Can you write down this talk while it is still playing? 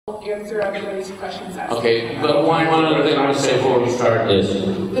answer everybody's questions asked. Okay, but one other thing I want to say before we start this.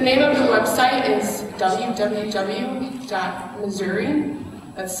 The name of the website is www.missouri,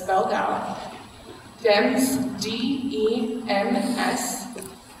 that's spelled out, DEMS, DEMS.org.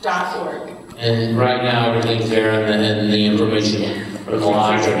 And right now everything's there and the information from the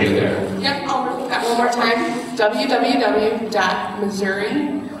lodge will be there. Yep, I'll repeat that one more time. www.missouri,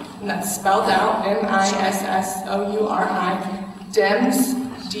 and that's spelled out, MISSOURI, DEMS,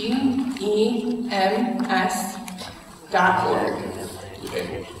 DEMS.org.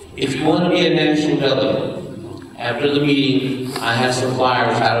 Okay. If you want to be a national delegate, after the meeting, I have some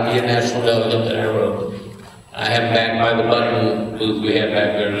flyers how to be a national delegate that I wrote. I have them back by the button booth we have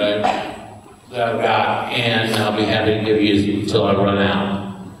back there that I've got, and I'll be happy to give you until I run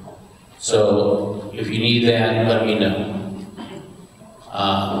out. So if you need that, let me know.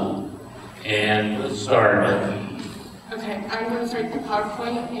 And let's start. Okay, I'm going to start the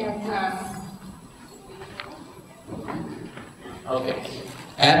PowerPoint and Okay.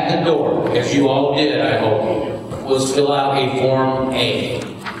 At the door, as you all did, I hope, was fill out a Form A.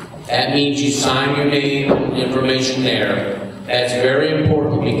 That means you sign your name and information there. That's very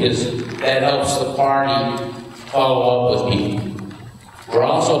important because that helps the party follow up with people. We're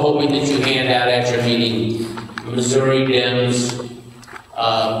also hoping that you hand out at your meeting Missouri DEMS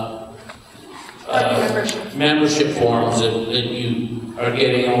membership forms that you are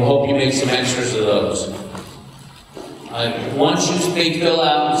getting, and we'll hope you make some extras of those. Once they fill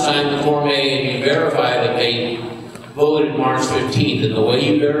out and sign the Form A and you verify that they voted March 15th, and the way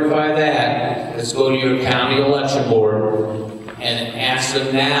you verify that is go to your county election board and ask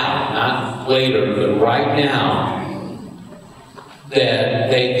them now, not later, but right now, that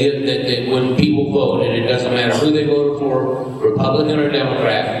when people vote, and it doesn't matter who they voted for, Republican or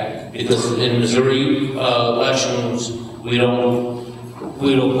Democrat, because in Missouri elections we don't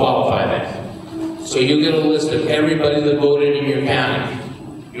qualify that. So you get a list of everybody that voted in your county,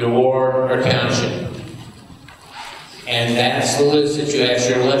 your ward or township. And that's the list that you ask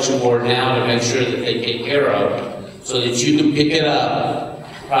your election board now to make sure that they take care of, so that you can pick it up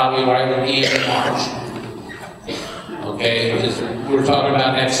probably right at the end of March. Okay, because we're talking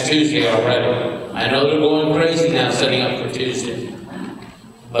about next Tuesday already. I know they're going crazy now setting up for Tuesday.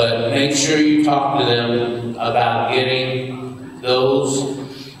 But make sure you talk to them about getting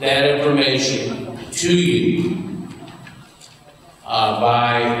that information to you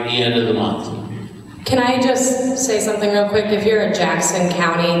by the end of the month. Can I just say something real quick? If you're a Jackson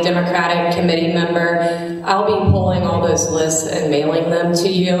County Democratic Committee member, I'll be pulling all those lists and mailing them to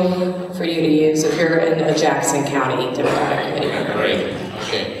you for you to use if you're in a Jackson County Democratic Committee member. Great.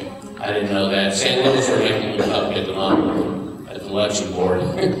 Okay. I didn't know that. St. Louis are making me up at the moment at the election board.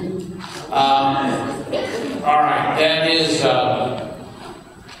 All right. That is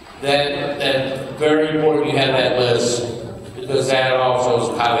that very important you have that list, because that also is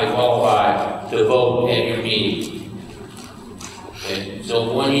how they qualify to vote at your meeting. Okay.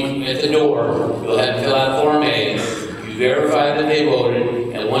 So when you at the door, you'll have to fill out Form A. You verify that they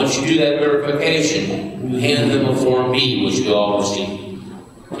voted, and once you do that verification, you hand them a Form B, which you all received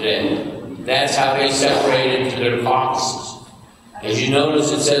today. That's how they separate into their caucuses. As you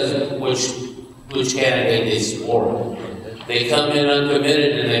notice, it says which candidate they support. They come in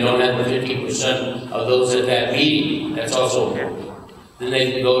uncommitted and they don't have the 50% of those at that meeting. That's also important. Then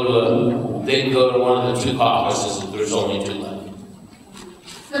they can go to one of the two caucuses if there's only two left.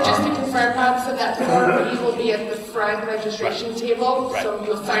 So just to confirm, Bob, so that Form B will be at the front registration table. Right. So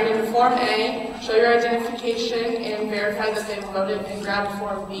you'll sign in Form A, show your identification, and verify that they've voted, and grab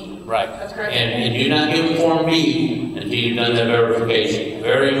Form B. Right. That's correct. And do not give them Form B until you've done that verification.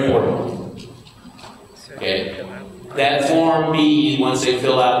 Very important. Okay. That Form B, once they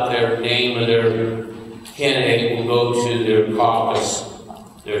fill out their name of their candidate, will go to their caucus,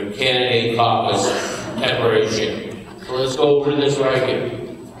 their candidate caucus declaration. So let's go over this right here.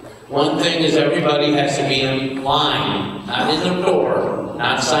 One thing is everybody has to be in line, not in the door,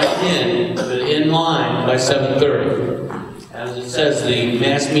 not signed in, but in line by 7:30. As it says, the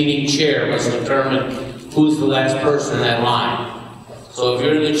mass meeting chair must determine who's the last person in that line. So if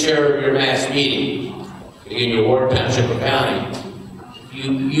you're the chair of your mass meeting, in your ward, township, or county,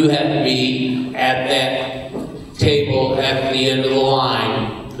 you have to be at that table at the end of the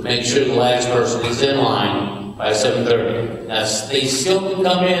line to make sure the last person is in line by 7:30. Now, they still can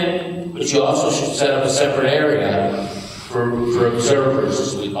come in, but you also should set up a separate area for observers,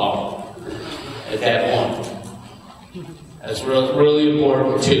 as we call it, at that point. That's really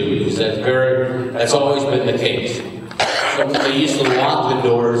important too, because that's always been the case. They used to lock the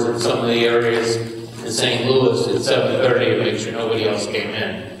doors in some of the areas in St. Louis at 7:30 to make sure nobody else came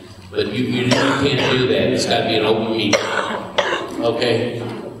in. But you can't do that. It's got to be an open meeting. Okay?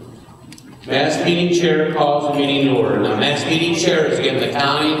 Mass meeting chair calls the meeting to order. Now, mass meeting chair is given the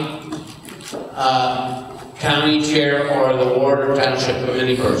county chair or the ward or township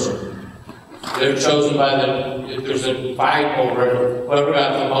committee person. They're chosen by if there's a fight over it, whoever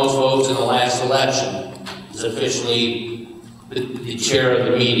got the most votes in the last election is officially the chair of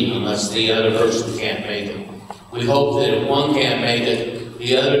the meeting, unless the other person can't make it. We hope that if one can't make it,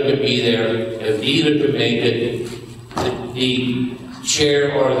 the other could be there. If neither could make it, the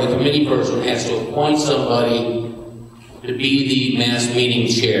chair or the committee person has to appoint somebody to be the mass meeting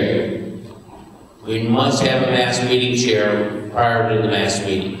chair. We must have a mass meeting chair prior to the mass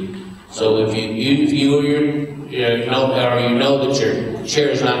meeting. So if you know that your chair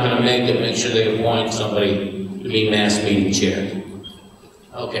is not going to make it, make sure they appoint somebody to be mass meeting chair.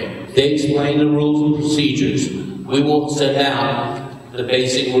 Okay, they explain the rules and procedures. We will send out the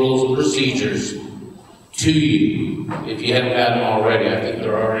basic rules and procedures to you. If you haven't gotten them already, I think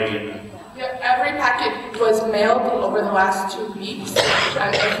they're already in there. Yep, every packet was mailed over the last 2 weeks.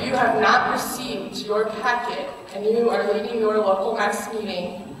 And if you have not received your packet and you are leading your local mass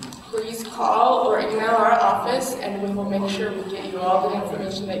meeting, please call or email our office and we will make sure we get you all the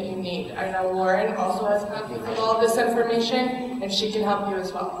information that you need. I know Lauren also has copies of all of this information and she can help you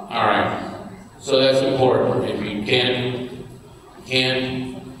as well. All right. So that's important. If you can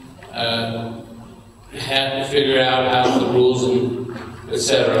have to figure out how the rules and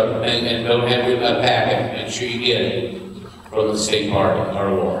etc. and don't have a packet, make sure you get it from the state party,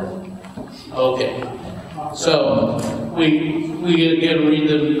 our ward. Okay. So we again read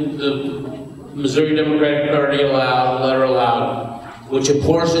the Missouri Democratic Party letter aloud, which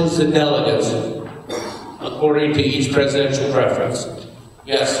apportions the delegates according to each presidential preference.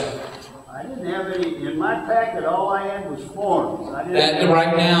 Yes. I didn't have any in my packet. All I had was forms.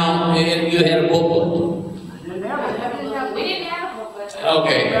 Right now, you had a booklet. I didn't have a We didn't have a booklet.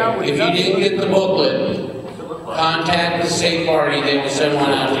 Okay. If you didn't get the booklet, contact the state party. They will send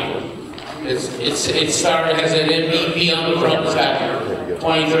one out to you. It started has an MVP on the front. It's got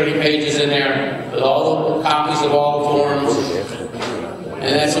 20, 30 pages in there with all the copies of all the forms.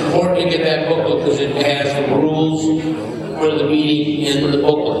 And that's important to get that booklet because it has the rules for the meeting in the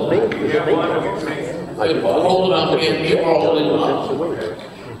booklet. Hold it up again. People are holding it up.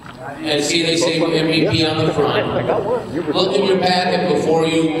 And see, they say MVP on the front. Look in your packet before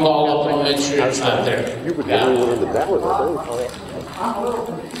you call up and make sure it's not there. Yeah. I'm a little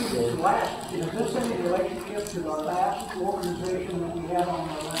confused. Is this any relationship to the last organization that we had on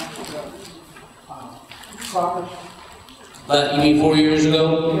the last caucus? But you mean 4 years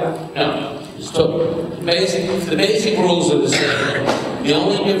ago? Yeah. No. The basic rules are the same. The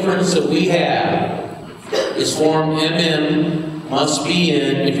only difference that we have is Form MM must be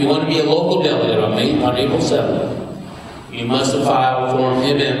in, if you want to be a local delegate on April 7th, you must have filed Form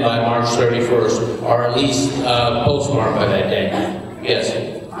MM by March 31st, or at least postmarked by that day. Yes?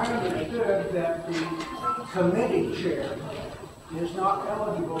 I understood that the committee chair is not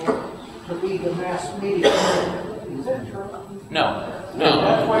eligible to be the mass meeting chair. Is that true? No,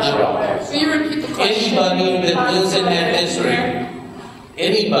 not at all. Will you repeat the question? Anybody that lives in that district,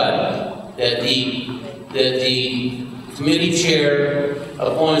 anybody that the committee chair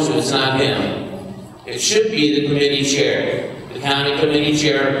appoints, if it's not him, it should be the committee chair, the county committee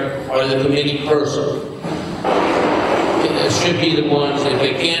chair, or the committee person. It should be the ones, if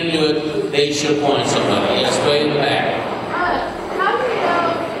they can't do it, they should appoint somebody. Yes, way in the back. How do you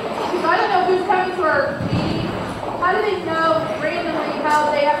know, because I don't know who's coming to our meeting, how do they know randomly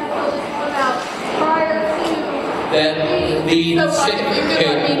how they have to fill this one out prior to That the So, Bob, if you could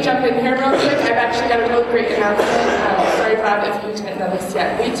let me jump in here real quick, I've actually got a really great announcement. Sorry, Bob, if you didn't know this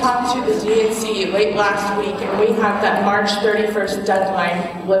yet. We talked to the DNC late last week, and we have that March 31st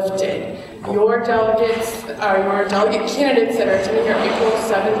deadline lifted. Your delegates, your delegate candidates that are attending your April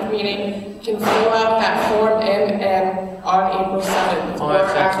 7th meeting can fill out that Form MM on April 7th or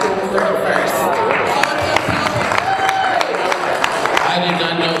after the 31st. I did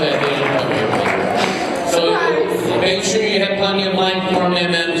not know that. They didn't tell me. So make sure you have plenty of blank Form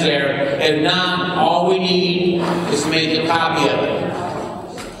MMs there. If not, all we need is to make a copy of it.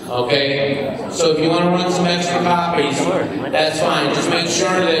 Okay? So if you want to run some extra copies, that's fine. Just make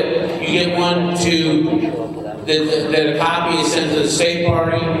sure that you get one that a copy is sent to the state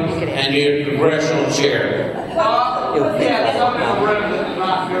party and your congressional chair. Yeah, some of the residents did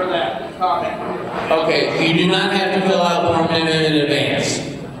not hear that comment. Okay, you do not have to fill out Form MM in advance.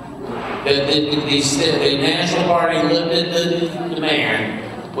 The National Party lifted the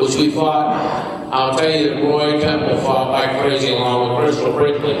demand, which we fought. I'll tell you that Roy Temple fought like crazy along with Crystal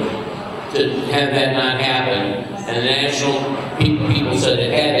Brickley to have that not happen, and the national people said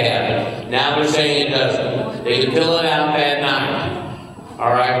it had to happen. Now they're saying it doesn't. They can fill it out that night.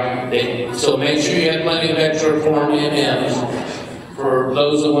 All right? So make sure you have plenty of extra Form MMs for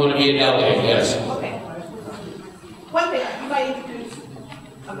those that want to be a delegate, yes. Okay. One thing, you might introduce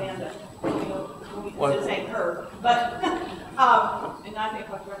Amanda. What? Saying her, but, and I think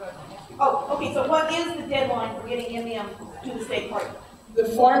what we're going to ask you. Oh, okay, so what is the deadline for getting MM to the state party? The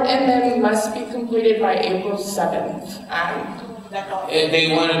Form MM must be completed by April 7th. That's all.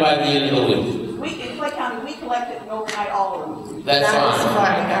 They want it by the end of the week. We, in Clay County, we collect it and overnight all of them. That's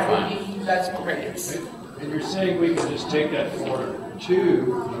fine. That would be, that's great. And you're saying we can just take that form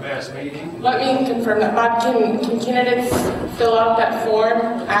to the mass meeting? Let me confirm that. Bob, can candidates fill out that form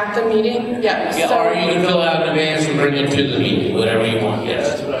at the meeting? Yeah. Yeah, or you can fill out in advance and bring it to the meeting, whatever you want, yes.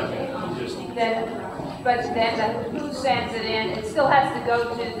 That's what I meant. Just But then who sends it in? It still has to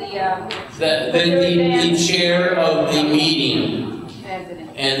go to The chair of the meeting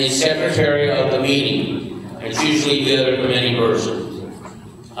and the secretary of the meeting. It's usually the other committee person.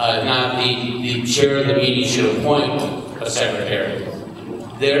 Not the chair of the meeting should appoint a secretary.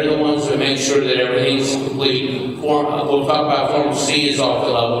 They're the ones that make sure that everything's complete. We'll talk about Form C is off the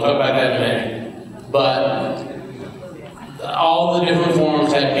level. We'll talk about that in a minute. But all the different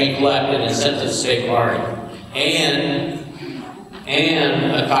forms have to be collected and sent to the state party. And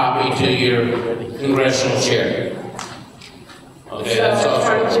a copy to your congressional chair. Okay, that's so all.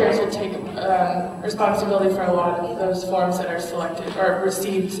 county chairs will take responsibility for a lot of those forms that are selected or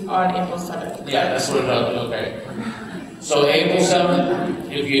received on April 7th. Yeah, that's what it does. Okay. So April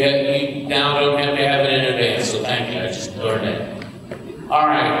 7th, if you now don't have to have it in advance. So thank you. I just learned that. All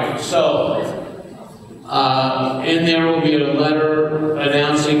right. So in there will be a letter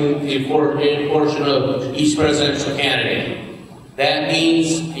announcing the portion of each presidential candidate. That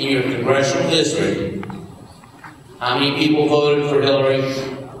means in your congressional district, how many people voted for Hillary,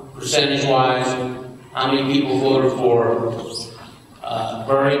 percentage-wise, how many people voted for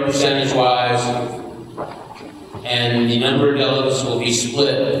Bernie, percentage-wise, and the number of delegates will be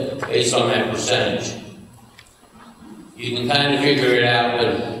split based on that percentage. You can kind of figure it out,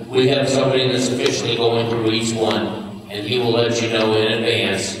 but we have somebody that's officially going through each one, and he will let you know in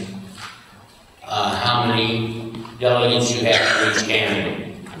advance how many delegates you have for each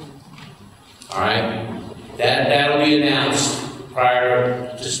candidate. All right? That'll be announced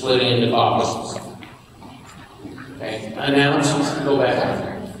prior to splitting into caucuses. Okay? Go back.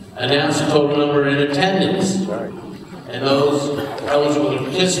 Announce the total number in attendance. And those eligible to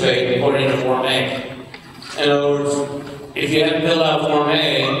participate according to Form A. In other words, if you haven't filled out Form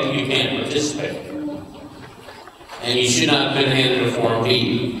A, you can't participate. And you should not have been handed a Form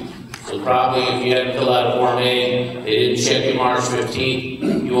B. So probably if you haven't filled out a Form A, they didn't check you March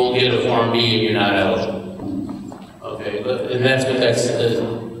 15th, you won't get a Form B and you're not eligible. Okay, and that's what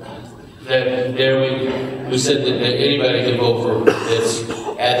we said that anybody can vote for this,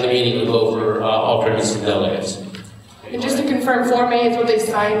 at the meeting can vote for alternates and delegates. And just to confirm, Form A is what they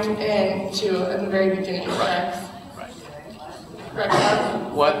signed into in the very beginning, correct? Correct.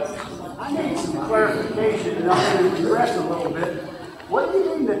 What? I need some clarification, and I'm going to digress a little bit. What do you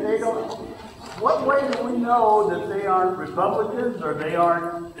mean that they don't, what way do we know that they aren't Republicans or they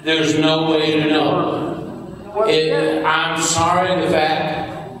aren't? There's no way to know. I'm sorry the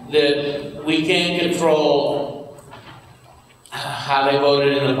fact that we can't control how they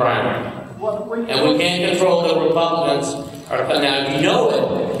voted in the primary. And we can't control the Republicans. Now, if you know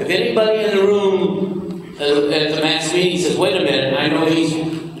it, if anybody in the room at the mass meeting says, wait a minute, I know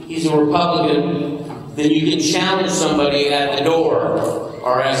he's a Republican, then you can challenge somebody at the door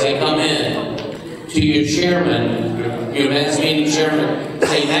or as they come in to your chairman, your mass meeting chairman,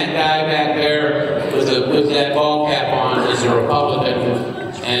 saying that guy back there with that ball cap on is a Republican.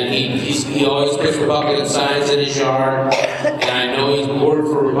 And he always puts Republican signs in his yard, and I know he's worked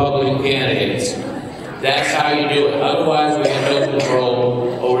for Republican candidates. That's how you do it. Otherwise, we have no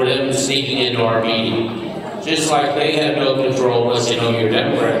control over them sneaking into our meeting. Just like they have no control unless they know you're a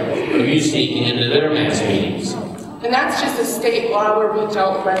Democrat, of you sneaking into their mass meetings. And that's just a state law where we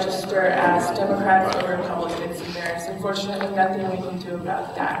don't register as Democrats or Republicans, and there's unfortunately nothing we can do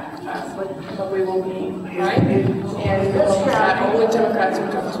about that. But we will be, right? And that only Democrats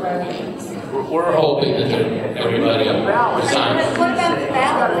will come to our meetings. We're hoping that everybody will sign. What about the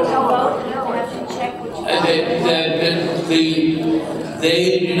ballot? When you vote, you don't have to check which ballot.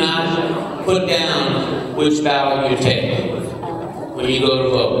 They do not put down which ballot you take when you go to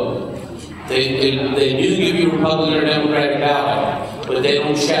vote. They do give you a Republican or Democratic ballot, but they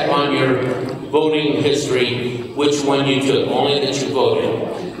don't check on your voting history which one you took, only that you voted.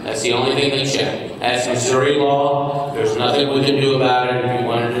 That's the only thing they check. That's Missouri law. There's nothing we can do about it if you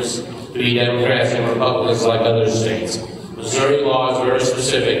want to just be Democrats and Republicans like other states. Missouri law is very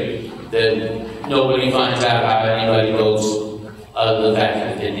specific that nobody finds out how anybody votes other than the fact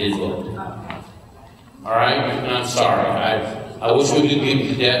that they did vote. All right? And I'm sorry. I wish we could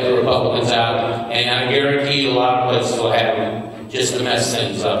keep the Republicans out, and I guarantee you a lot of places will have them just to mess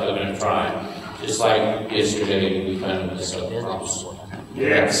things up. They're going to try. Just like yesterday, we kind of messed up the Trumps.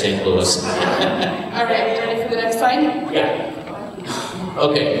 Yeah, St. Louis. All right, ready for the next slide? Yeah.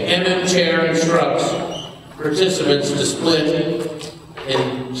 Okay, MM Chair instructs participants to split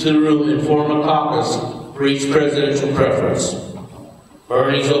into the room and form a caucus for each presidential preference.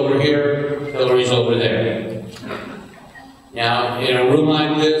 Bernie's over here, Hillary's over there. Now, in a room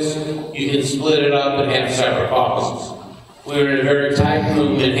like this, you can split it up and have separate caucuses. We were in a very tight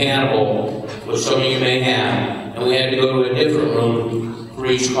room in Hannibal, which some of you may have, and we had to go to a different room for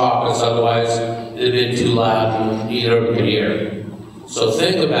each caucus, otherwise it would have been too loud and neither of them could hear. So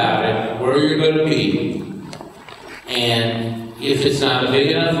think about it, where you're going to be, and if it's not a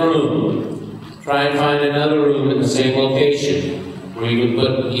big enough room, try and find another room in the same location where you can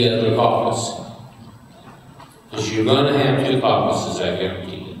put the other caucus. Because you're going to have two caucuses, I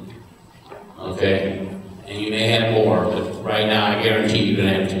guarantee you. Okay? And you may have more, but right now I guarantee you're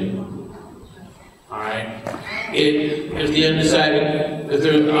going to have two. Alright? If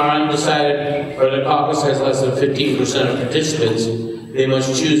there are undecided, or the caucus has less than 15% of participants, they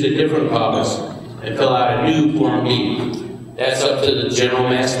must choose a different caucus and fill out a new Form B. That's up to the general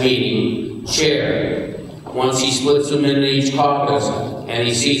mass meeting chair. Once he splits them into each caucus, and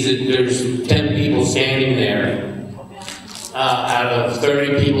he sees that there's 10 people standing there, out of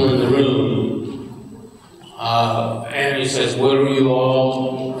 30 people in the room, and he says, what are you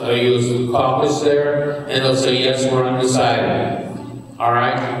all, are you a caucus there? And they'll say, yes, we're undecided. All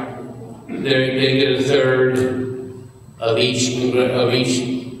right? They get a third of each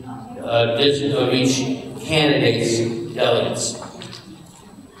candidate's delegates.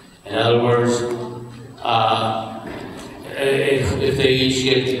 In other words, if they each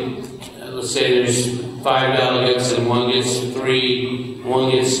get, let's say there's 5 delegates and one gets 3,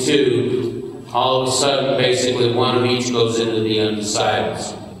 one gets 2, all of a sudden, basically, one of each goes into the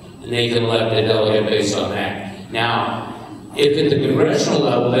undecideds. And they can elect a delegate based on that. Now, if at the congressional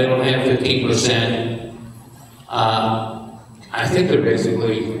level they don't have 15%, I think they're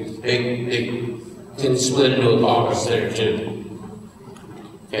basically, they can split into a caucus there too.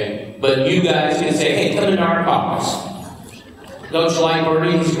 Okay, but you guys can say, hey, come into our caucus. Don't you like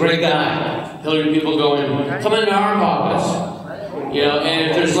Bernie? He's a great guy. Hillary people go in, come into our caucus. You know, and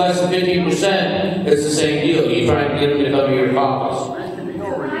if there's less than 15%, it's the same deal. You try to get them to come to your caucus. Can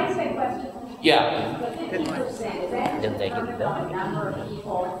I ask a question? Yeah. The 50%, is that determined by the number of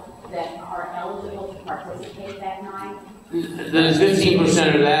people that are eligible to participate that night? There's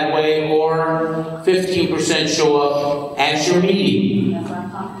 15% are that way, or 15% show up at your meeting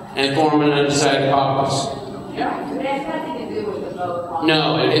and form an undecided caucus. Yeah. But it has nothing to do with the vote.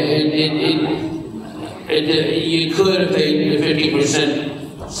 No, you could if the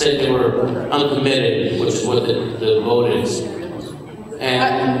 50% said they were uncommitted, which is what the vote is.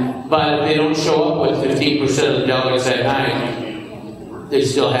 But if they don't show up with 15% of the delegates that night, they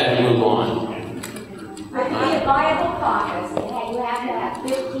still have to move on. To be a viable caucus, you have to have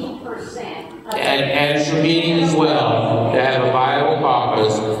 15%. At your meeting as well, to have a viable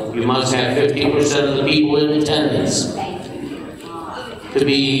caucus, you must have 15% of the people in attendance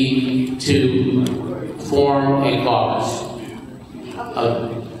to form a caucus.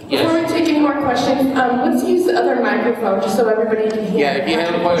 Yes. Before we take any more questions, let's use the other microphone just so everybody can hear. Yeah, if you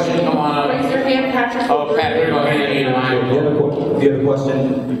have a question, come on up. Raise your hand, Patrick. Oh, Patrick, go ahead and use the microphone. If you have a question,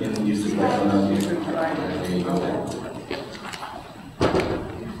 you can use the microphone.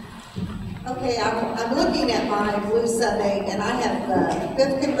 Okay, I'm looking at my blue sub-8, and I have the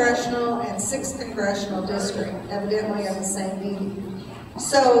 5th Congressional and 6th Congressional District, evidently on the same meeting.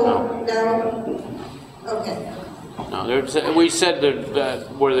 So, no? Okay. No, we said that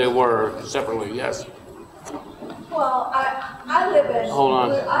where they were separately, yes. Well, I live in Hold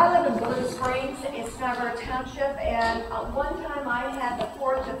on. I live in Blue Springs. It's Navajo Township, and one time I had the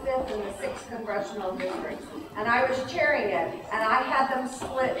 4th, the 5th, and the 6th congressional districts, and I was chairing it, and I had them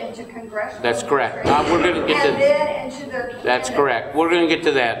split into congressional. That's correct. districts, We're going to get and to. then into their. That's correct. We're going to get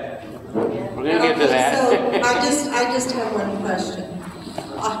to that. We're going to get to that. So I just have one question.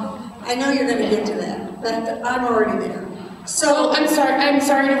 I know you're going to get to that, but I'm already there. So, I'm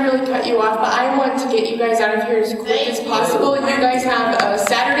sorry to really cut you off, but I want to get you guys out of here as quick as possible. You guys have a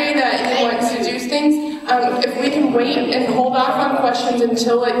Saturday that you want to do things. If we can wait and hold off on questions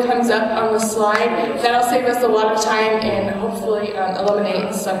until it comes up on the slide, that'll save us a lot of time and hopefully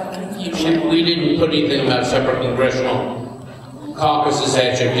eliminate some confusion. We didn't put anything about separate congressional caucuses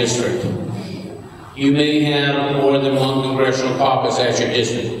at your district. You may have more than one congressional caucus at your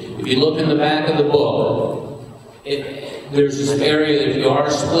district. If you look in the back of the book, there's this area that if you are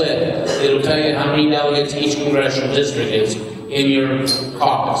split, it'll tell you how many delegates each congressional district is in your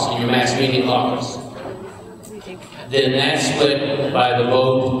caucus, in your mass meeting caucus. Then that's split by the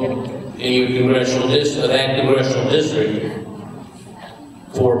vote in your congressional district, that congressional district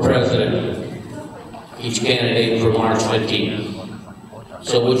for president, each candidate for March 15th.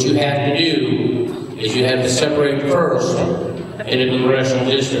 So what you have to do is you have to separate first into congressional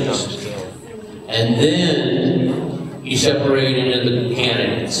districts, and then you separate into the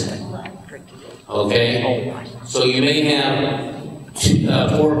candidates. Okay? So you may have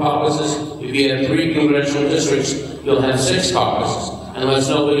 4 caucuses. If you have 3 congressional districts, you'll have 6 caucuses, unless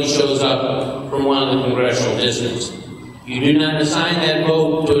nobody shows up from one of the congressional districts. You do not assign that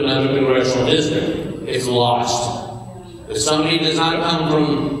vote to another congressional district. It's lost. If somebody does not come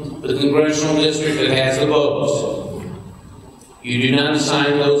from the congressional district that has the votes, you do not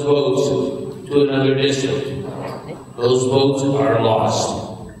assign those votes to another district. Those votes are lost.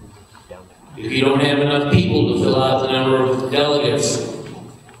 If you don't have enough people to fill out the number of delegates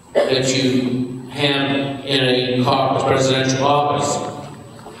that you have in a caucus, presidential caucus,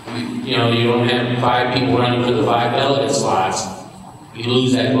 you don't have 5 people running for the 5 delegate slots, you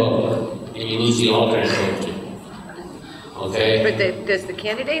lose that vote, and you lose the alternate vote too. Okay? But does the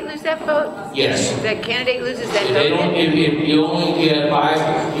candidate lose that vote? Yes. That candidate loses that If they don't, if you only get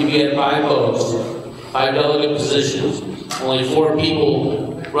 5 votes, 5 delegate positions, only 4 people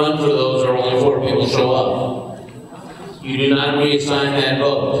run for those, or only 4 people show up. You do not reassign that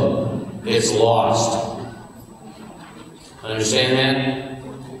vote. It's lost. Understand that?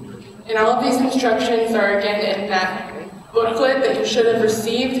 And all of these instructions are again in that booklet that you should have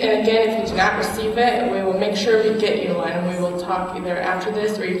received. And again, if you do not receive it, we will make sure we get you one. And we will talk either after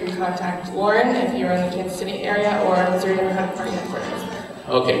this, or you can contact Lauren if you're in the Kansas City area, or Missouri Neighborhood Party headquarters.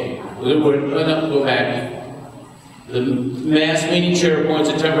 Okay, we're going to go back. The mass meeting chair appoints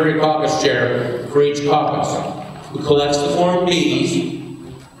a temporary caucus chair for each caucus, who collects the Form Bs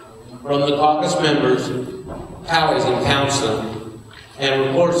from the caucus members, tallies and counts them, and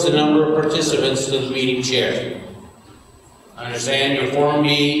reports the number of participants to the meeting chair. Understand, your Form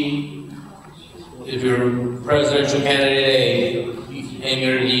B, if you're presidential candidate A, and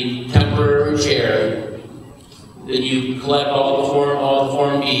you're the temporary chair, then you collect all the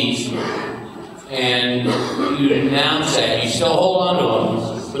Form Bs, and you announce that. You still hold on to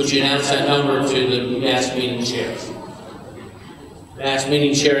them, but you announce that number to the mass meeting chair. Mass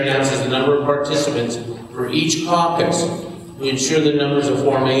meeting chair announces the number of participants for each caucus to ensure the numbers of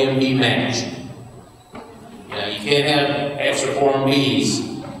Form A and B match. Now, you can't have extra Form Bs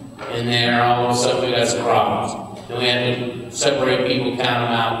in there, all of a sudden we got some problems. Then we have to separate people, count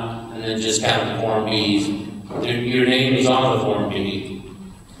them out, and then just count the Form Bs. Your name is on the Form B,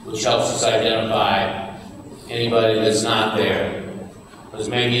 which helps us identify anybody that's not there. Because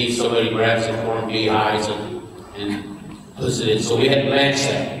maybe somebody grabs the Form B, hides it, and puts it in. So we had to match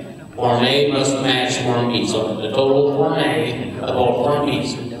that. Form A must match Form B. So the total of Form A, of all Form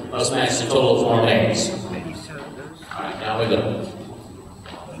Bs, must match the total of Form A's. All right, now we go.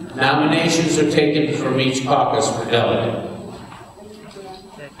 Nominations are taken from each caucus for delegate.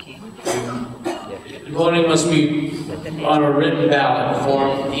 Voting must be on a written ballot,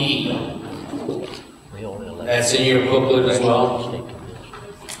 Form D. That's in your booklet as well.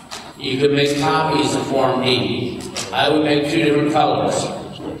 You could make copies of Form D. I would make 2 different colors.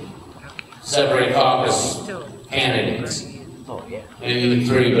 Separate caucus candidates. Maybe even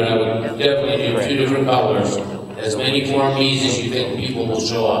 3, but I would definitely do 2 different colors. As many Form Bs as you think people will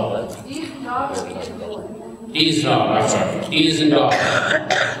show up. D is dog, I'm sorry. D is in dog.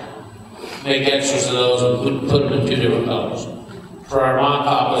 Make extras of those and put them in 2 different colors. For our mock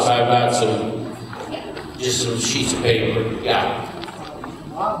caucus, I've got just some sheets of paper. Yeah.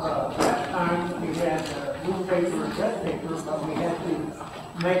 Last time we had blue paper and red paper, but we had to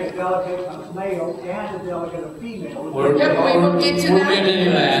make a delegate a male and a delegate a female. We're getting into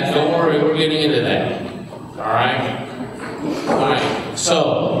that. Don't worry, we're getting into that. All right? All right. So,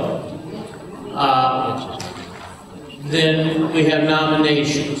 then we have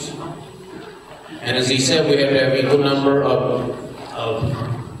nominations. And as he said, we have to have equal number of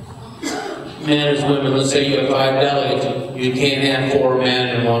men as women. Let's say you have 5 delegates, you can't have 4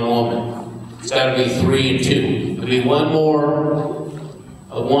 men and 1 woman. It's got to be 3 and 2. It'll be one more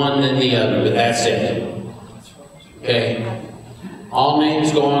of one than the other, but that's it. Okay? All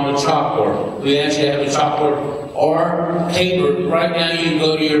names go on the chalkboard. We actually have a chalkboard or paper. Right now you can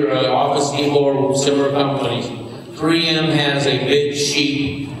go to your Office Depot or similar companies. 3M has a big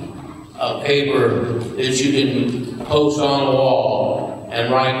sheet of paper that you can post on a wall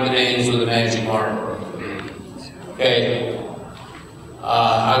and write the names with a magic marker. Okay?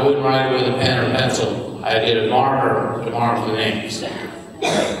 I wouldn't write it with a pen or pencil. I did a marker to mark the names.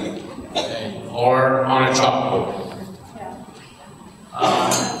 Okay? Or on a chalkboard.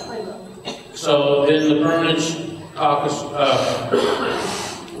 So then the permanent caucus,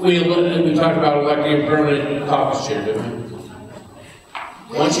 we talked about electing a permanent caucus chair, didn't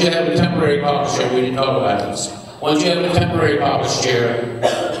we? Once you have a temporary caucus chair, we didn't talk about this. Once you have a temporary caucus chair,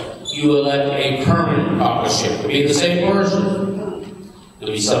 you elect a permanent caucus chair. It'll be the same person.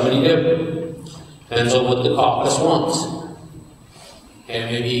 It'll be somebody different. Depends on what the caucus wants. And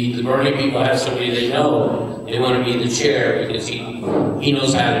maybe the Bernie people have somebody they know, they want to be the chair because he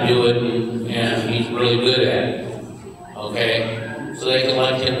knows how to do it and he's really good at it. Okay? So they can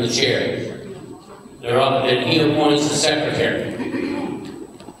elect him the chair. Then he appoints the secretary.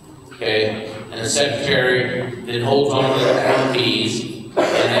 Okay? And the secretary then holds on to the appointees, and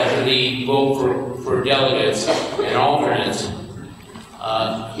after the vote for delegates and alternates,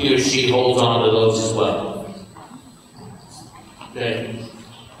 he or she holds on to those as well. Okay.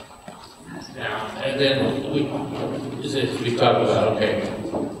 Now, and then we talked about, okay.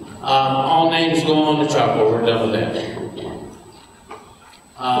 All names go on the chalkboard, we're done with that.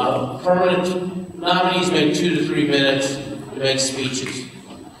 Permanent nominees make 2 to 3 minutes to make speeches.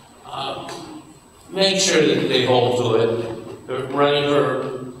 Make sure that they hold to it. They're running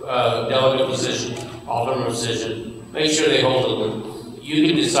for delegate position, alternate position. Make sure they hold to them. You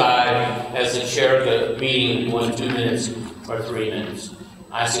can decide as the chair of the meeting if you want 2 minutes or 3 minutes.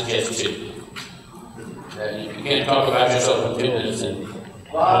 I suggest 2. You can't talk about yourself in 2 minutes. Gary,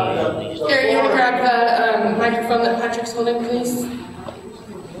 you want to grab the microphone that Patrick's holding, please?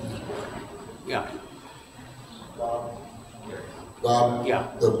 Yeah. Bob? Yeah.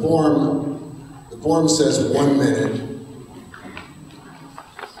 The form says 1 minute.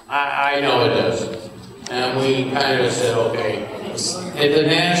 I know it does. And we kind of said, okay. At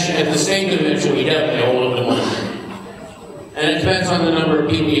the state convention, we definitely hold it to 1 minute. And it depends on the number of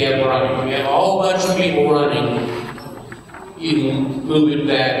people you have running. If you have a whole bunch of people running, you can move it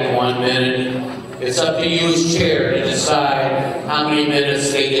back to 1 minute. It's up to you as chair to decide how many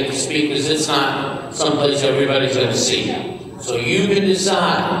minutes they get to speak, because it's not someplace everybody's going to see. So you can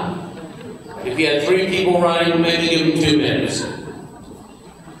decide. If you have 3 people running, maybe give them 2 minutes.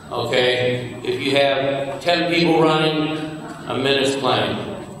 Okay? If you have 10 people running, a minute's plenty.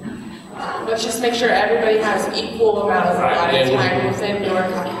 Let's just make sure everybody has equal amount of time within your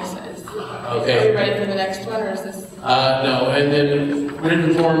caucuses. Okay. Are you ready for the next one, or is this? No, and then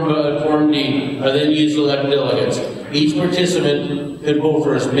written Form D are then used to elect delegates. Each participant could vote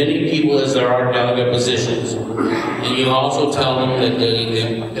for as many people as there are delegate positions. And you also tell them that they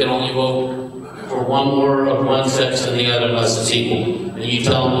can only vote for one more of one sex than the other unless it's equal. And you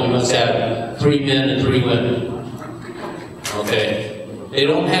tell them you must have 3 men and 3 women. Okay? They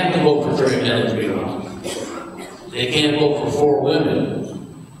don't have to vote for 3 men and 3 women. They can't vote for 4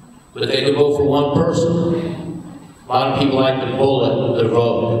 women, but they can vote for 1 person. A lot of people like to bullet their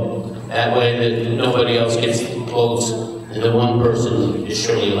vote. That way that nobody else gets votes, and the 1 person is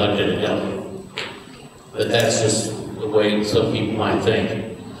surely elected a delegate. But that's just the way some people might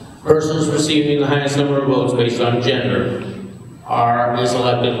think. Persons receiving the highest number of votes based on gender is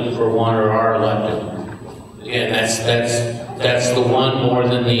elected for 1 or are elected. Again, that's the one more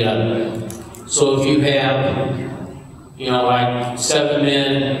than the other. So if you have, like 7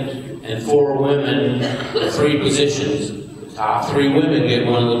 men and 4 women in 3 positions, the top 3 women get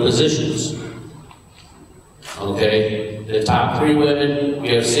one of the positions. Okay? The top 3 women,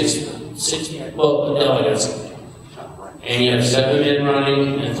 you have 6 delegates. And you have 7 men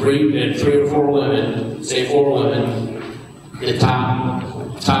running and 3 or 4 women, say 4 women. The top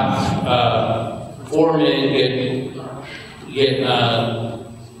 4 men get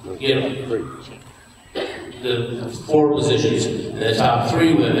the 4 positions, and the top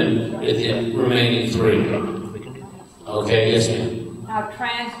 3 women get the remaining 3. Okay, yes, ma'am. Now,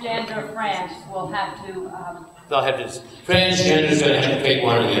 transgender friends will have to. They'll have to. Transgender's going to have to pick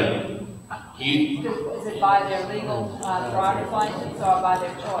one or the other. Is it by their legal driver's license or by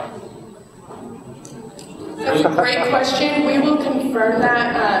their choice? That's a great question. We will confirm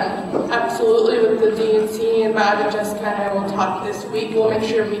that absolutely with the DNC, and Bob and Jessica and I will talk this week. We'll make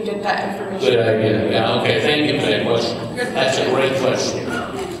sure we get that information. Good idea. Yeah, okay, thank you for that question. That's a great question.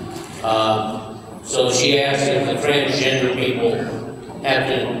 So she asked if the transgender people have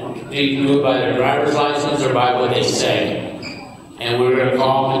to do it by their driver's license or by what they say. And we're going to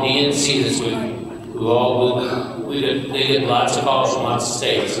call the DNC this week, they get lots of calls from lots of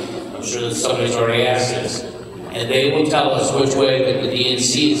states. I'm sure that somebody's already asked this. And they will tell us which way that the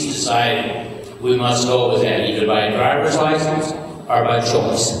DNC is deciding we must go with that, either by a driver's license or by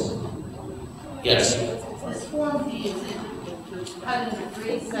choice. Yes? This Form D is cut into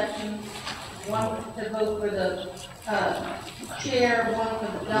 3 sections, one to vote for the chair, one for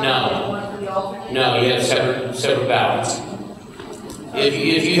the delegate, one for the alternate? No, you have separate ballots.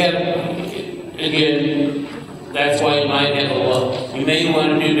 If you have, again, that's why you might have you may want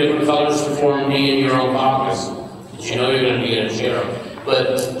to do different colors for Form D in your own caucus, because you know you're going to be a sheriff.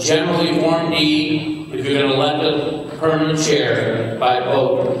 But generally, Form D, if you're going to elect a permanent chair by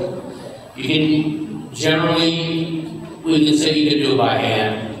vote, you can generally, we can say you can do it by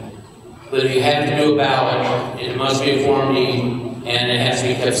hand. But if you have to do a ballot, it must be a Form D, and it has to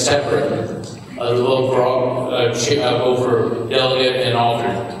be kept separate. The vote for delegate and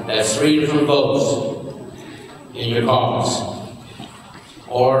alternate. That's 3 different votes in your caucus.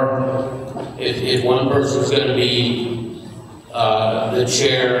 Or if one person's going to be the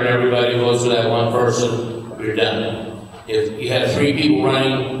chair and everybody votes for that one person, you're done. If you have 3 people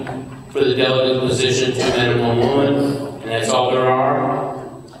running for the delegate position, 2 men and 1 woman, and that's all there are,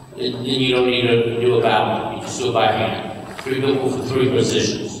 then you don't need to do a ballot. You just do it by hand. 3 people for 3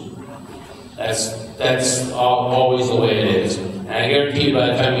 positions. That's always the way it is. And I guarantee you by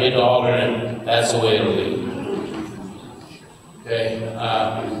the time you get to alternate, that's the way it'll be. Okay.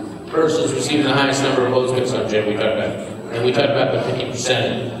 Persons receiving the highest number of votes gets subject, we talked about. And we talked about the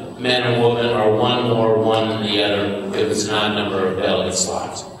 50% men and women are one more one than the other if it's not a number of delegate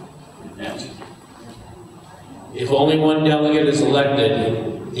slots. Next. If only one delegate is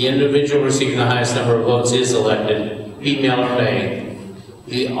elected, the individual receiving the highest number of votes is elected, female or male.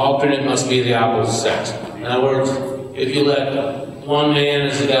 The alternate must be the opposite sex. In other words, if you elect one man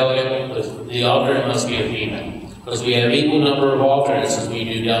as a delegate, the alternate must be a female. Because we have equal number of alternates as we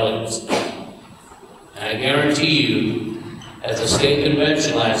do delegates. And I guarantee you, at the state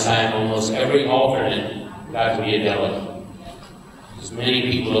convention last time, almost every alternate got to be a delegate. Because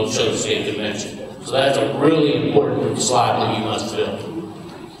many people don't show the state convention. So that's a really important slot that you must fill.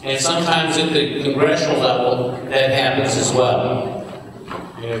 And sometimes at the congressional level, that happens as well.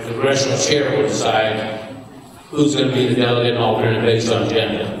 The congressional chair will decide who's going to be the delegate and alternate based on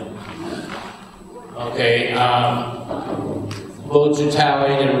gender. Okay, votes are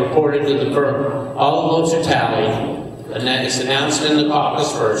tallied and reported to the firm. All the votes are tallied, and that is announced in the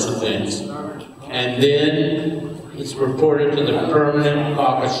caucus first of things. And then it's reported to the permanent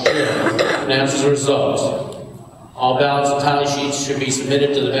caucus chair, announces the results. All ballots and tally sheets should be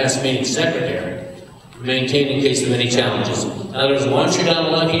submitted to the mass meeting secretary, maintained in case of any challenges. In other words, once you're done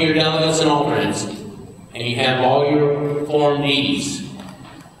electing your delegates and alternates, and you have all your Form Ds,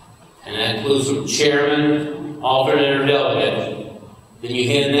 and that includes the chairman, alternate, or delegate, then you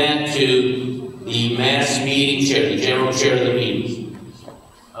hand that to the mass meeting chair, the general chair of the meeting.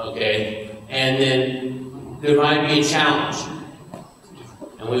 Okay? And then there might be a challenge.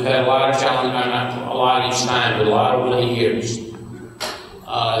 And we've had a lot of challenges, not a lot each time, but a lot over the years.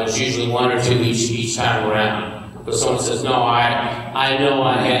 There's usually 1 or 2 each time around. But someone says, no, I know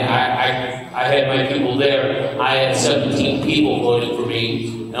I had my people there. I had 17 people voting for me,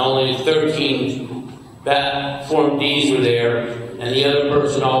 and only 13 Form Ds were there, and the other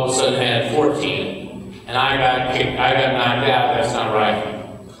person all of a sudden had 14. And I got knocked out. That's not right.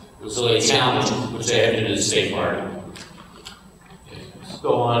 So they challenge, which they have to do to the state party. Okay, let's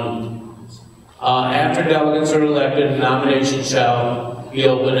go on. After delegates are elected, nominations shall be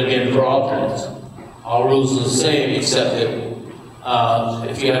open again for alternates. All rules are the same, except that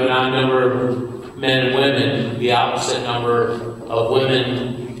if you have an odd number of men and women, the opposite number of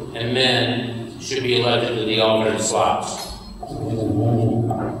women and men should be elected to the alternate slots.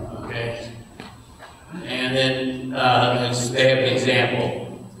 Okay? And then they have an example.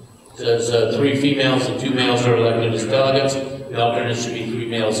 It says 3 females and 2 males are elected as delegates. The alternates should be 3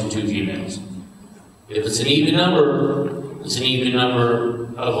 males and 2 females. If it's an even number, it's an even number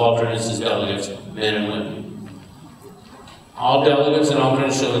of alternates as delegates, men and women. All delegates and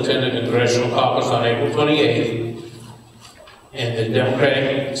alternates shall attend the Congressional Caucus on April 28th and the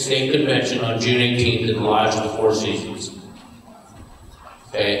Democratic State Convention on June 18th at the Lodge of the Four Seasons.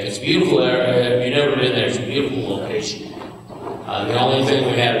 Okay, it's a beautiful area. If you've never been there, it's a beautiful location. The only thing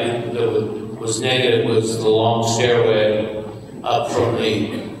we had that was negative was the long stairway up from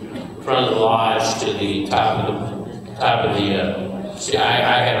the front of the lodge to the top of the. See,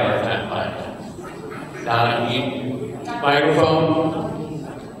 I had a hard time finding it. Donna, microphone.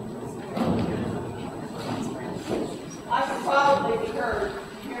 I could probably be heard.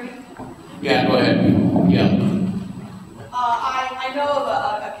 Can you hear me? Yeah, go ahead. Yeah. I know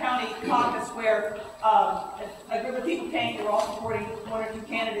of a county caucus where a group of people came, they were all supporting one or two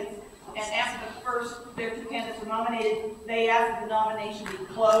candidates, and after their two candidates were nominated, they asked that the nomination be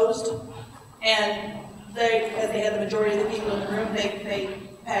closed, and because they had the majority of the people in the room, they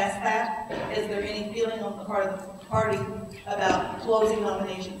passed that. Is there any feeling on the part of the party about closing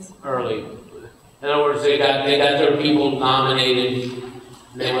nominations? Early. In other words, they got their people nominated,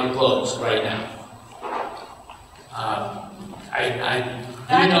 and they want to close right now.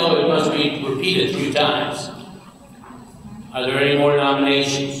 You know it must be repeated a few times. Are there any more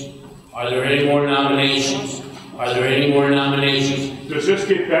nominations? Are there any more nominations? Are there any more nominations? Does this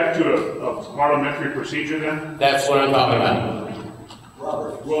get back to a parliamentary procedure then? That's what I'm talking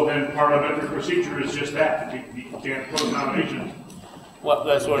about. Well, then parliamentary procedure is just that. You can't close nominations. Well,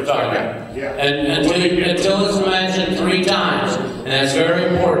 that's what we're talking about. Yeah. And until it's mentioned 3 times, and that's very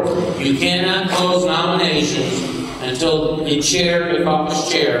important, you cannot close nominations until the chair, the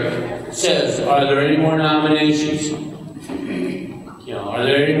caucus chair, says, are there any more nominations? You know, are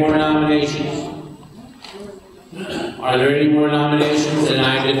there any more nominations? Are there any more nominations? And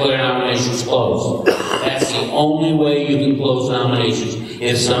I declare nominations closed. That's the only way you can close nominations.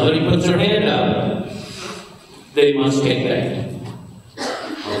 If somebody puts their hand up, they must take that.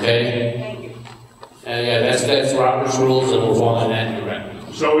 Okay? Thank you. Yeah, that's Robert's rules, and we're following that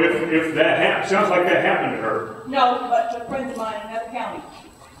directly. So if that happens, sounds like that happened to her. No, but to friends of mine in another county.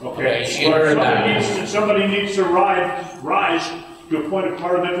 Okay. She heard about it. Somebody needs to rise to a point of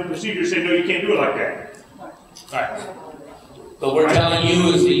parliamentary procedure, say, no, you can't do it like that. All right. But we're telling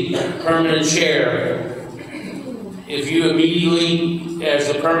you as the permanent chair, if you immediately, as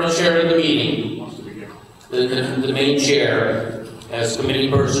the permanent chair of the meeting, the main chair, as committee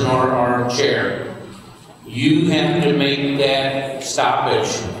person or chair, you have to make that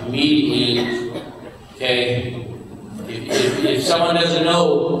stoppage immediately, okay? If someone doesn't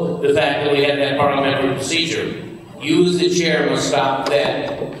know the fact that we have that parliamentary procedure, you as the chair must stop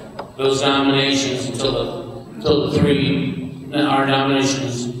those nominations until the 3 are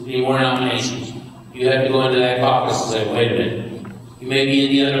nominations, any more nominations. You have to go into that caucus and say, wait a minute. You may be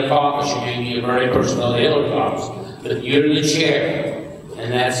in the other caucus, you may be a very person on the other caucus, but you're the chair.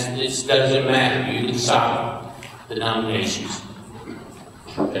 And it doesn't matter. You can stop the nominations.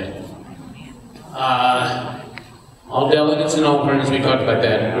 Okay. All delegates and alternates, we talked about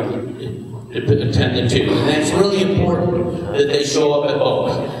that, attend the 2. And that's really important that they show up at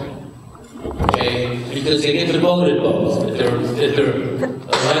both. Okay? Because they get to vote at both. If they're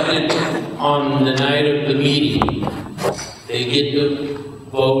elected on the night of the meeting, they get to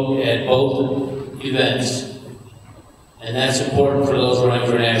vote at both events. And that's important for those running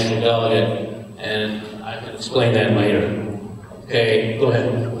for national delegate, and I can explain that later. Okay, go ahead.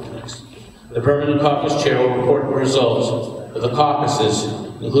 Next. The permanent caucus chair will report the results of the caucuses,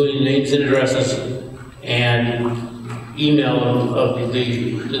 including names and addresses, and email to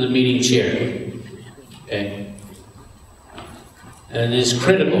the meeting chair. Okay. And it is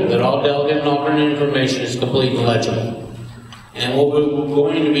critical that all delegate and alternate information is complete and legible. And what we're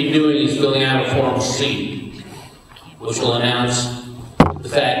going to be doing is filling out a Form C, which will announce the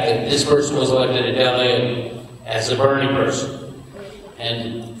fact that this person was elected a delegate as a Bernie person.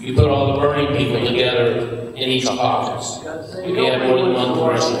 And you put all the Bernie people together in each caucus. You have more than one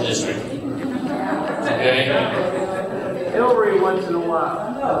congressional district. Okay? Hillary once in a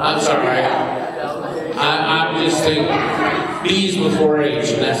while. I'm sorry. I'm just thinking B's before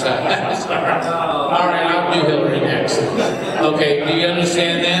H, and that's sorry. All right, I'll do Hillary next. Okay, do you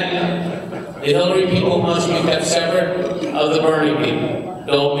understand that? The Hillary people must be kept separate of the Bernie people.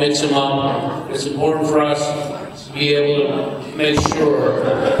 Don't mix them up. It's important for us to be able to make sure,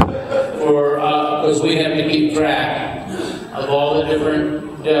 because we have to keep track of all the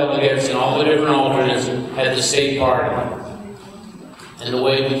different delegates and all the different alternates at the state party. And the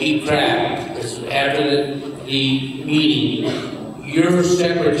way we keep track is after the meeting, your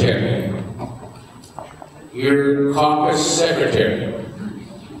secretary, your caucus secretary,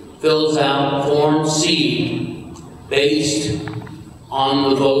 fills out Form C based on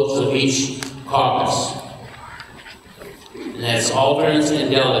the votes of each caucus. And that's alternates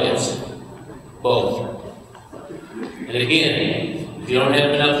and delegates, both. And again, if you don't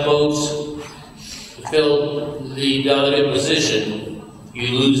have enough votes to fill the delegate position,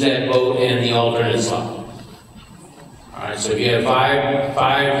 you lose that vote and the alternate slot. All right, so if you have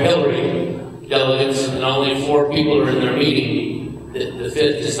five Hillary delegates and only 4 people are in their meeting, the 5th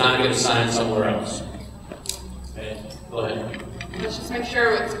is not going to sign somewhere else. Okay, go ahead. Let's just make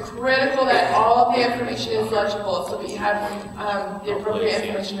sure it's critical that all of the information is legible, so we have the appropriate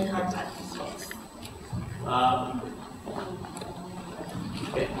information to contact these folks.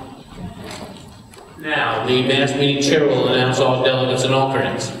 Okay. Now, the mass meeting chair will announce all delegates and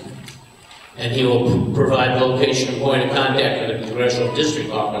alternates, and he will provide the location and point of contact for the Congressional District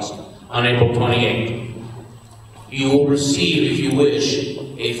Office on April 28th. You will receive, if you wish,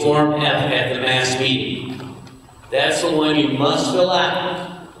 a Form F at the mass meeting. That's the one you must fill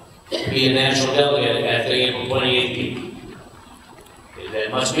out to be a national delegate at the April 28th meeting. Okay,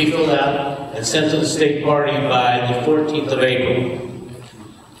 that must be filled out and sent to the state party by the 14th of April.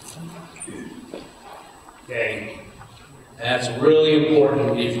 Okay, that's really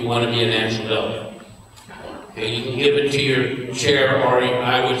important if you want to be a national delegate. Okay, you can give it to your chair, or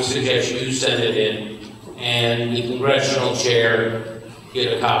I would suggest you send it in, and the congressional chair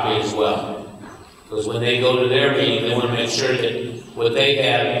get a copy as well. Because when they go to their meeting, they want to make sure that what they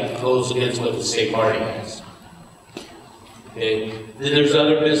have goes against what the state party has. Okay, then there's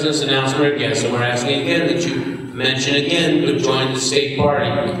other business announcement again, so we're asking again that you mention again to join the state party.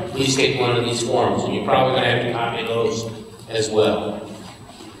 Please take one of these forms, and you're probably going to have to copy those as well.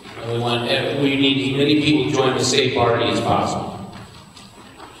 And we need as many people to join the state party as possible.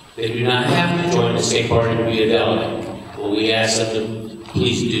 They do not have to join the state party to be a delegate, but we ask them to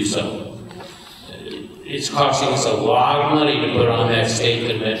please do so. It's costing us a lot of money to put on that state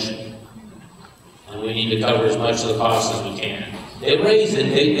convention, and we need to cover as much of the cost as we can. They raise it,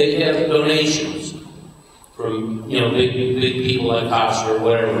 they have donations from, you know, big people like Costa or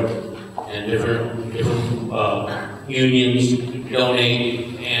whatever, and different unions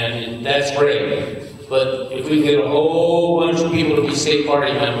donate, and that's great. But if we can get a whole bunch of people to be state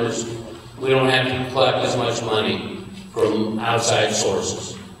party members, we don't have to collect as much money from outside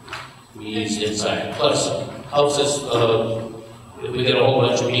sources. We use inside. Plus, helps us, if we get a whole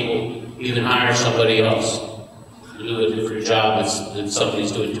bunch of people, even hire somebody else to do a different job that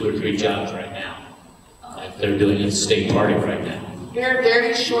somebody's doing 2 or 3 jobs right now. Like they're doing at the state party right now. We're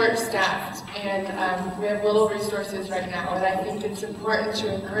very short-staffed, and we have little resources right now, and I think it's important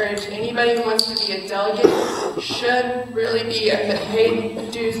to encourage anybody who wants to be a delegate should really be a paid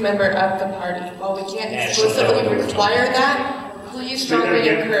dues member of the party. While we can't explicitly require that, please strongly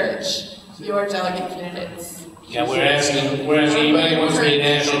encourage your delegate candidates. Yeah, we're asking anybody who wants to be a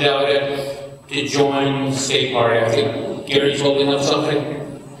national delegate to join the state party. I think Gary's holding up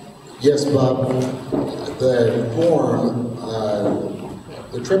something. Yes, Bob. The form,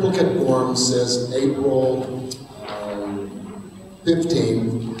 the triplicate form says April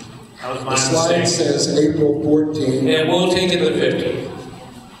 15th. The slide says April 14th. Yeah, we'll take it to the 15th.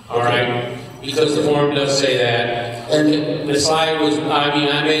 All right, because the form does say that. And the slide was,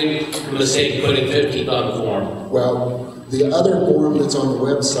 I made a mistake putting 15th on the form. Well, the other form that's on the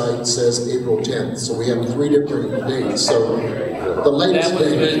website says April 10th, so we have 3 different dates. So the latest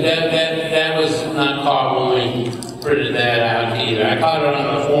date. That was not caught when we printed that out either. I caught it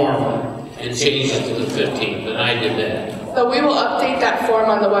on the form and changed it to the 15th, and I did that. So we will update that form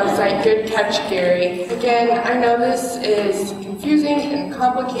on the website. Good catch, Gary. Again, I know this is confusing and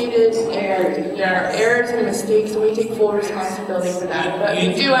complicated, and there are errors and mistakes, and we take full responsibility for that. But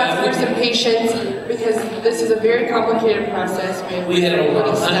we do ask for some patience, because this is a very complicated process. We had over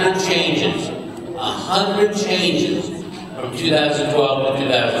 100 changes. 100 changes from 2012 to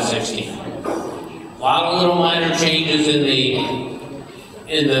 2016. A lot of little minor changes in the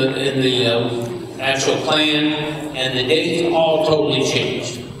actual plan, and the dates all totally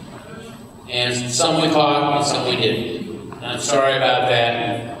changed. And some we caught and some we didn't. I'm sorry about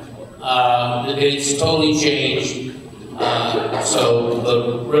that. The dates totally changed.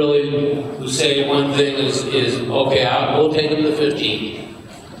 But really, we say one thing is okay, we'll take them to 15th,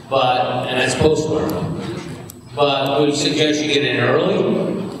 and that's postmark. But we suggest you get in early.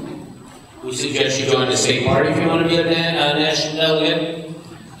 We suggest you join the state party if you want to be a national delegate.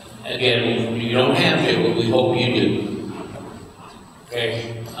 Again, you don't have to, but we hope you do.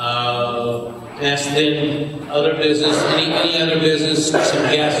 Okay. That's then other business. Any other business? Some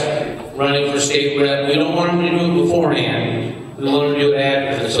guests running for state rep. We don't want them to do it beforehand. We want them to do it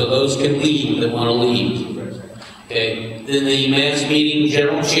after, so those can leave that want to leave. Okay. Then the mass meeting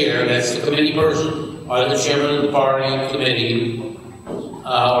general chair, that's the committee person, or the chairman of the party committee,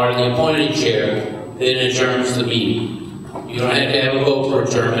 or the appointed chair, then adjourns the meeting. You don't have to have a vote for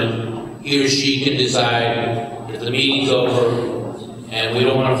adjournment. He or she can decide if the meeting's over, and we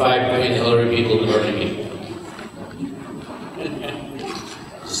don't want to fight between the Hillary people and the Bernie people.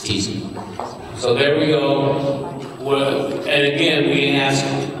 Just teasing. So there we go. And again, we ask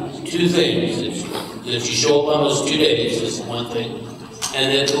two things. That you show up on those 2 days is one thing.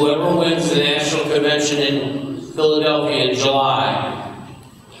 And that whoever wins the national convention in Philadelphia in July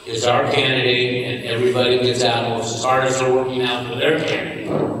is our candidate, and everybody gets out and works as hard as they're working out for their candidate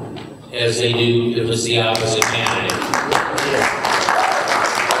as they do if it's the opposite candidate.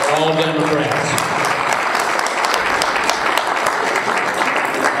 They're all Democrats.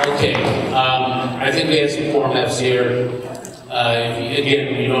 Okay, I think we have some Form Fs here.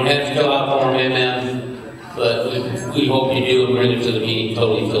 Again, you don't have to fill out Form MM, but we hope you do and bring it to the meeting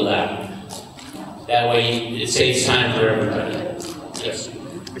totally filled out. That way it saves time for everybody. Yes.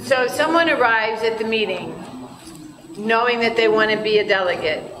 So if someone arrives at the meeting knowing that they want to be a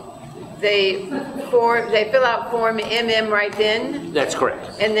delegate, they fill out Form MM right then? That's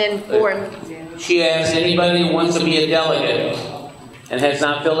correct. And then Form... She asks anybody who wants to be a delegate and has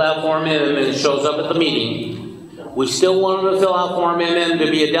not filled out Form MM and shows up at the meeting, we still want them to fill out Form MM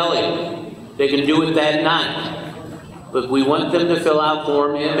to be a delegate. They can do it that night. But we want them to fill out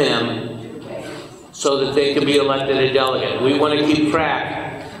Form MM so that they can be elected a delegate. We want to keep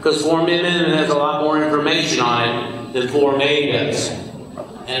track, because Form MM has a lot more information on it than Form A does.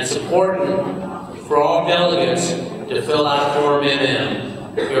 And it's important for all delegates to fill out Form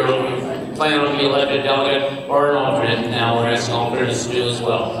MM. If you're planning on being elected a delegate or an alternate, now we're asking alternates to do as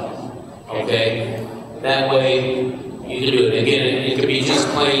well. Okay? That way, you can do it. Again, it could be just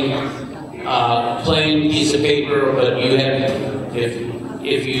plain piece of paper, but you have,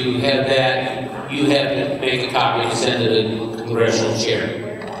 if you have that, you have to make a copy to send to the congressional chair.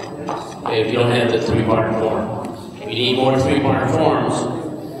 Okay, if you don't have the 3-part form. If you need more 3-part forms,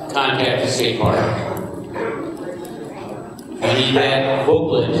 contact the state party. You need that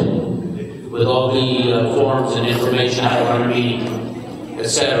booklet with all the forms and information out of our meeting,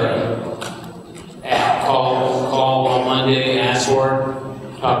 etc. Call on Monday, ask for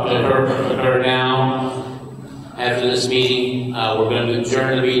her, talk to her now. After this meeting, we're going to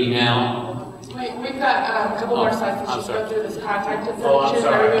adjourn the meeting now. We've got a couple more slides to just go through this contact Oh, I'm information.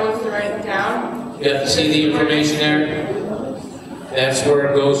 sorry. Everyone wants to write it down. You have to see the information there. That's where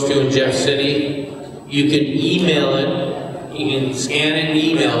it goes to in Jeff City. You can email it. You can scan it and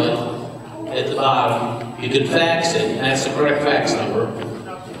email it at the bottom. You can fax it, and that's the correct fax number,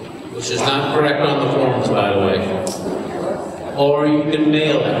 which is not correct on the forms, by the way. Or you can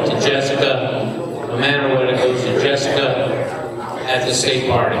mail it to Jessica, no matter what, it goes to Jessica at the state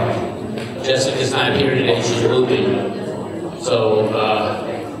party. Jessica's not here today, she's moving. So,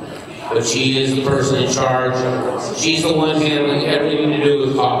 but she is the person in charge. She's the one handling everything to do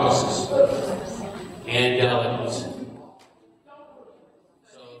with caucuses and delegates.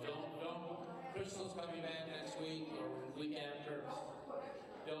 So Crystal's coming back next week or the week after.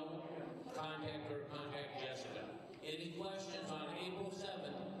 Don't contact her, contact Jessica. Any questions on April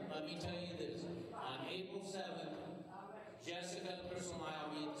 7th? Let me tell you this. On April 7th, Jessica, Crystal, and I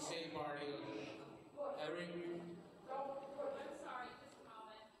will be at the state party.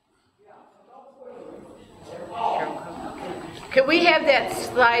 Could we have that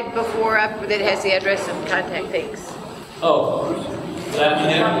slide before up that has the address and contact things? Oh, that one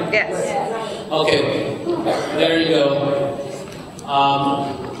there? Yes. Okay, there you go.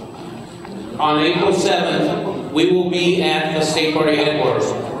 On April 7th, we will be at the state party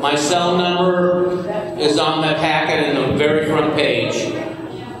headquarters. My cell number is on the packet in the very front page.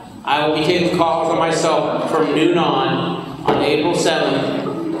 I will be taking calls on myself from noon on April 7th.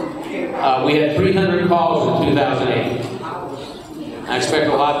 We had 300 calls in 2008. I expect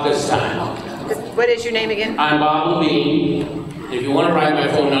a lot this time. What is your name again? I'm Bob Levine. If you want to write my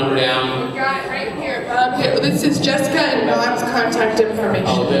phone number down. We got it right here, Bob. Here, this is Jessica and Bob's contact information.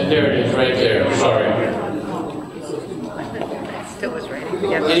 Oh, there it is, right there. Sorry. Still was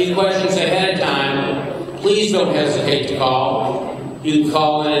writing. Any questions ahead of time, please don't hesitate to call. You can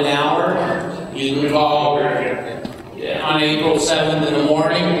call in an hour. You can call on April 7th in the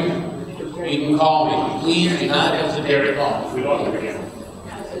morning. You can call me. Please do not hesitate to call.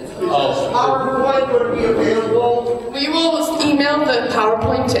 Oh. PowerPoint would be available. We will email the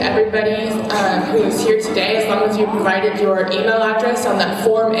PowerPoint to everybody who is here today, as long as you provided your email address on that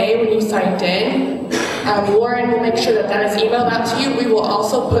Form A when you signed in. Warren will make sure that that is emailed out to you. We will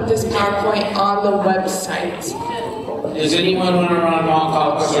also put this PowerPoint on the website. Does anyone want to run a long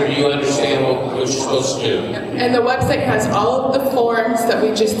caucus, or do you understand what you're supposed to do? And the website has all of the forms that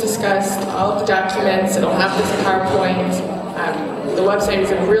we just discussed, all of the documents. It'll have this PowerPoint. the website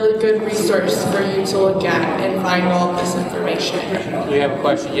is a really good resource for you to look at and find all of this information. We have a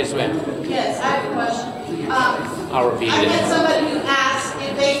question. Yes, ma'am. Yes, I have a question. I'll repeat I it. had somebody who asked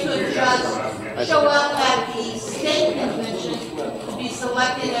if they could just show up at the state convention to be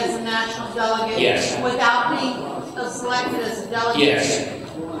selected as a national delegate. Yes. Without being selected as a delegate. Yes.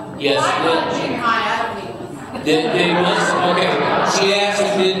 Yes. Why not junior high? I don't even. They must, okay, she asked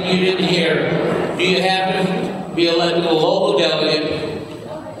if you didn't hear, do you have to be elected a local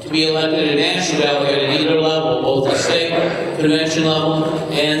delegate to be elected a national delegate at either level, both the state convention level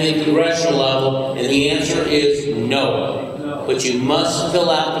and the congressional level? And the answer is no. But you must fill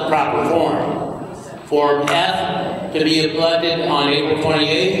out the proper form. Form F to be elected on April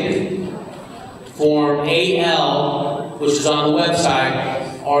 28th. Form AL, which is on the website,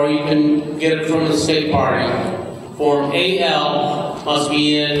 or you can get it from the state party. Form AL must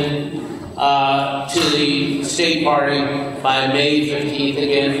be in to the state party by May 15th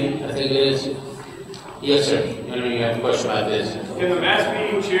again, I think it is. Yes, sir. I know you have a question about this. Can the mass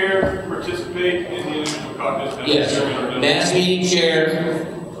meeting chair participate in the individual caucus? Yes. Mass meeting chair,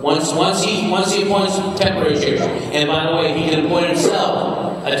 once he appoints temporary chair, and by the way, he can appoint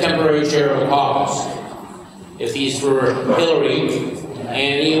himself a temporary chair of a caucus. If he's for Hillary,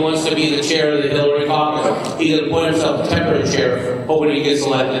 and he wants to be the chair of the Hillary caucus, he can appoint himself a temporary chair, hoping he gets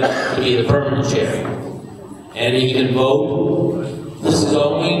elected to be the permanent chair. And he can vote. This is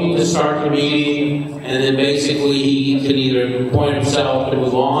only to start the meeting, and then basically he can either appoint himself to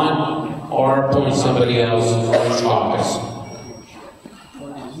move on, or appoint somebody else for each caucus.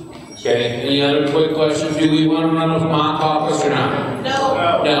 Okay, any other quick questions? Do we want to run with my caucus or not? No.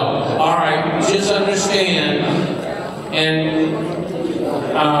 No. All right, just understand,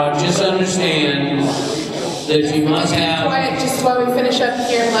 just understand that you must have... Quiet, just while we finish up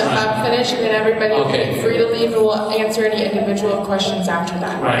here and let Bob finish, and then everybody will be free to leave, and we'll answer any individual questions after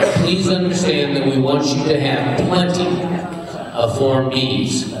that. Right. Please understand that we want you to have plenty of Form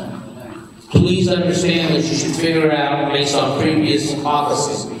Bs. Please understand that you should figure out, based on previous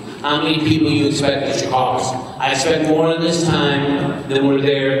caucuses, how many people you expect at your caucus. I expect more this time than were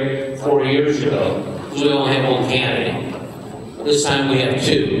there 4 years ago, because we only have one candidate. This time we have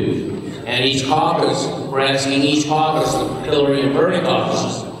two. And each caucus, we're asking each caucus, the Hillary and Bernie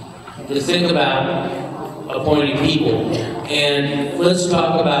caucuses, to think about appointing people. And let's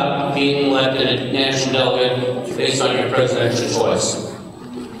talk about being elected a national delegate based on your presidential choice.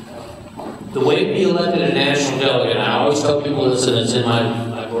 The way to be elected a national delegate, and I always tell people this, and it's in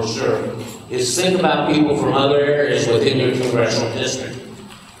my brochure, is think about people from other areas within your congressional district.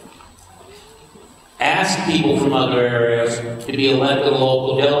 Ask people from other areas to be elected a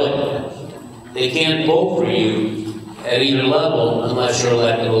local delegate. They can't vote for you at either level unless you're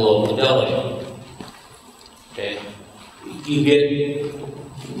elected a local delegate. Okay? You get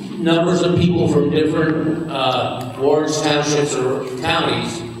numbers of people from different wards, townships, or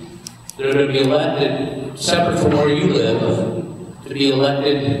counties that are going to be elected separate from where you live to be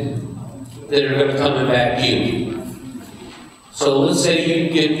elected that are going to come and back you. So let's say you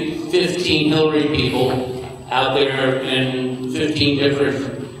get 15 Hillary people out there in 15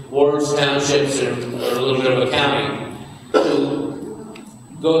 different wards, townships, or a little bit of a county who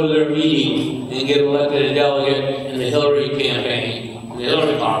go to their meeting and get elected a delegate in the Hillary campaign, the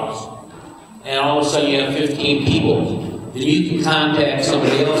Hillary caucus, and all of a sudden you have 15 people. Then you can contact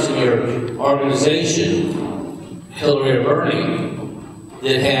somebody else in your organization, Hillary or Bernie,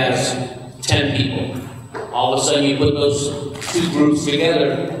 that has 10 people. All of a sudden you put those two groups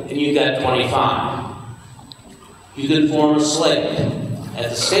together and you got 25. You can form a slate. At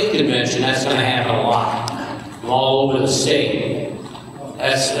the state convention, that's going to happen a lot. All over the state.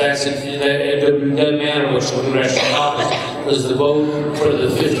 It doesn't matter which congressional caucus, because the vote for the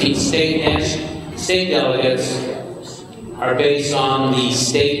 15 state delegates are based on the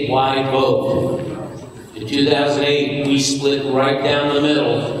statewide vote. In 2008, we split right down the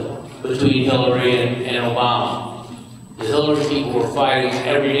middle between Hillary and Obama. The Hillary people were fighting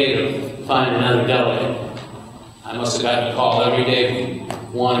every day to find another delegate. I must have gotten a call every day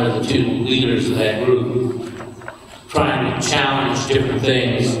from one or the two leaders of that group trying to challenge different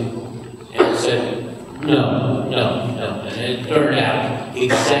things, and I said, no. And it turned out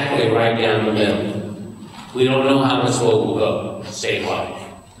exactly right down the middle. We don't know how this vote will go statewide.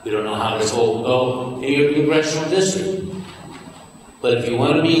 We don't know how this vote will go in your congressional district. But if you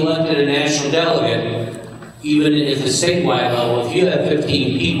want to be elected a national delegate, even at the statewide level, if you have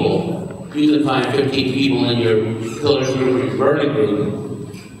 15 people, you can find 15 people in your Hillary group or your Bernie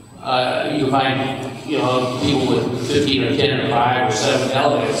group. You can find people with 15 or 10 or 5 or 7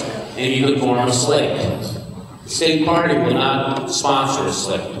 delegates, and you can form a slate. The state party will not sponsor a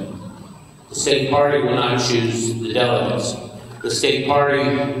slate. The state party will not choose the delegates. The state party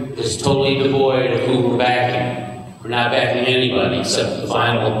is totally devoid of who we're backing. We're not backing anybody except the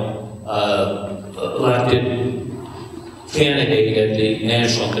final elected candidate at the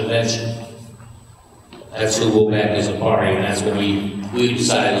national convention. That's who we'll back as a party, and that's what we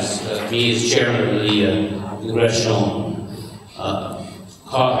decide as me as chairman of the congressional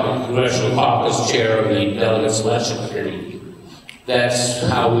caucus chair of the delegate selection committee. That's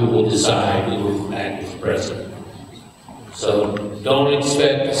how we will decide who will act as president. So don't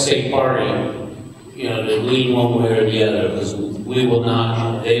expect the state party, to lean one way or the other, because we will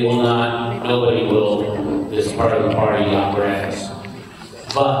not, they will not, nobody will, as part of the party apparatus.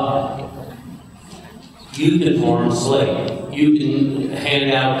 But you can form a slate. You can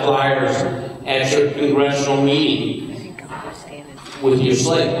hand out flyers at your congressional meeting with your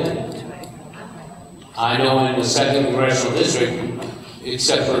slate. I know in the 2nd Congressional District,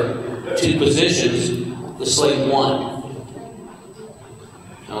 except for 2 positions, the slate won.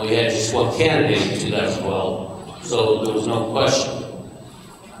 And we had just one candidate in 2012, so there was no question.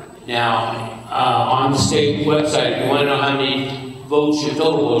 Now, on the state website, if you want to know how many votes, your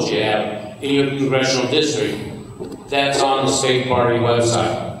total votes you have in your congressional district, that's on the state party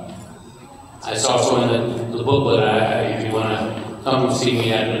website. It's also in the booklet. If you want to come and see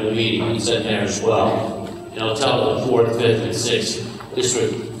me after the meeting, it's in there as well. It'll tell the 4th, 5th, and 6th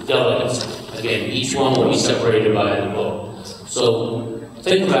district delegates. Again, each one will be separated by the vote. So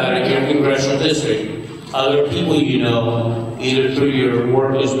think about it, your congressional district, other people you know, either through your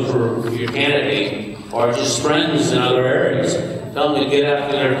work as for your candidate or just friends in other areas. Tell them to get out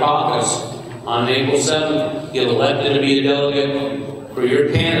to their caucus on April 7th, get elected to be a delegate for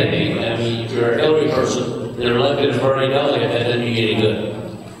your candidate. I mean, if you're a Hillary person, they're elected as Bernie delegate, that doesn't mean any good.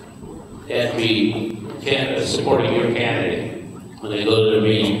 They have to be supporting your candidate when they go to the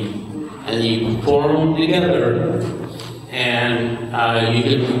meeting. And you form them together, and you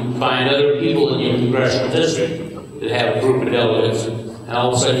can find other people in your congressional district that have a group of delegates, and all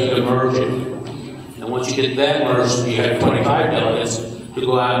of a sudden you can merge it. And once you get that merged, you have 25 delegates to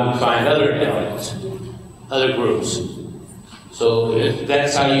go out and find other delegates, other groups. So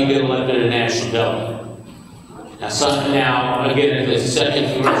that's how you get elected a national delegate. Now, again, in the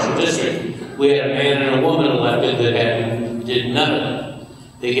 2nd Congressional District, we had a man and a woman elected that did none of it.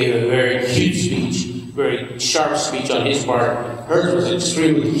 They gave a very cute speech, very sharp speech on his part. Hers was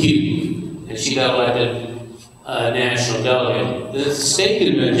extremely cute, and she got elected national delegate. The state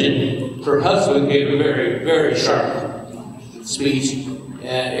convention, her husband gave a very, very sharp speech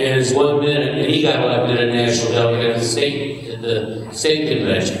in his 1 minute, and he got elected a national delegate at the state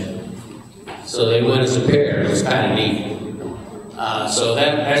convention. So they went as a pair. It was kind of neat. So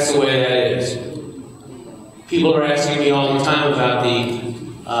that's the way that is. People are asking me all the time about the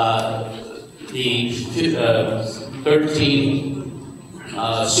 13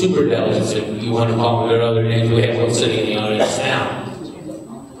 super delegates, if you want to call them their other names. We have one sitting in the audience now.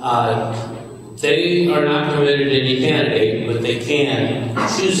 They are not committed to any candidate, but they can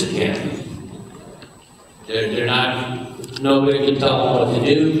choose a candidate. They're not, nobody can tell them what to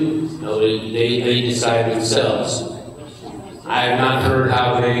do. Nobody, they decide themselves. I have not heard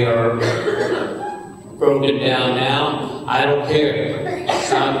how they are broken down now. I don't care.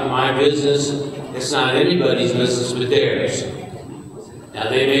 It's not my business. It's not anybody's business but theirs. Now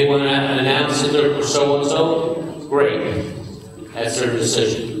they may want to announce that they're so-and-so. Great. That's their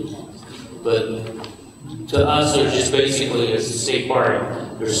decision. But to us, they're just basically a state party.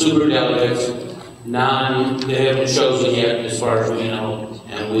 They're super delegates. They haven't chosen yet, as far as we know,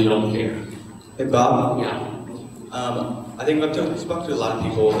 and we don't care. Hey, Bob? Yeah. I think I've spoken to a lot of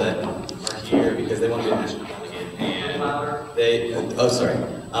people that are here because they want to be a national delegate,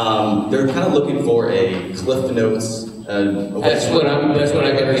 and they're kind of looking for a Cliff Notes. That's what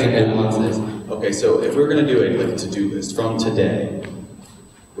I got to. Okay, so if we're going to do a to-do list from today,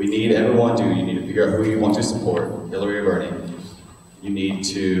 you need to figure out who you want to support, Hillary or Bernie. You need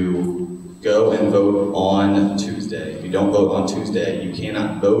to go and vote on Tuesday. If you don't vote on Tuesday, you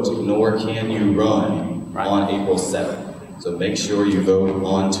cannot vote, nor can you run on April 7th. So make sure you vote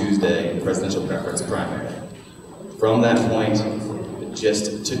on Tuesday, the presidential preference primary. From that point,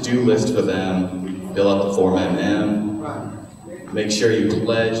 just to-do list for them, fill out the Form MM, make sure you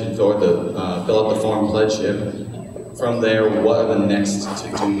pledge and fill out the form pledgeship. From there, what are the next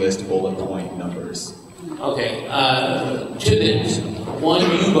to-do list bullet point numbers? Okay, 2 things. One,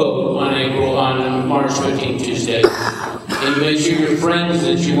 you vote on March 15th, Tuesday, and you make sure your friends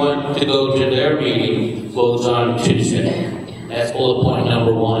that you want to go to their meeting votes on Tuesday. That's bullet point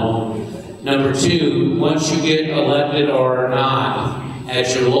number 1. Number two, once you get elected or not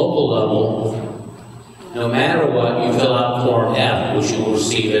at your local level, no matter what, you fill out Form F, which you will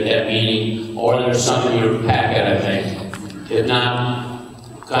receive at that meeting, or there's some in your packet, I think. If not,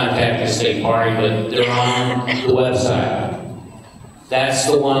 contact the state party, but they're on the website. That's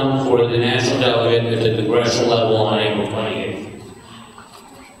the one for the national delegate at the congressional level on April 28th.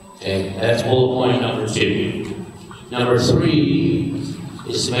 Okay, that's bullet point number two. Number three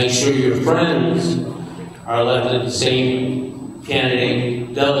is to make sure your friends are elected the same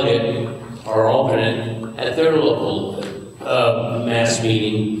candidate, delegate, or alternate at their local mass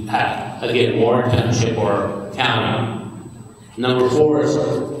meeting, again, Warren Township or county. Number four is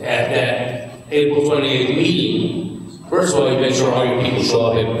at that April 28th meeting, first of all, you make sure all your people show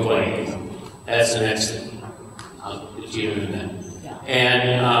up April 28th. That's the next thing. I'll get you into that.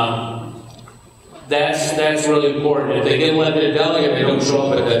 And that's really important. If they get elected a delegate, they don't show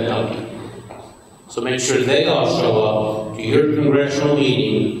up at that delegate. So make sure they all show up to your congressional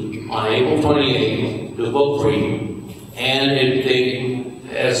meeting on April 28th to vote for you. And if they,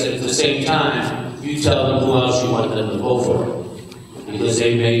 at the same time, you tell them who else you want them to vote for. Because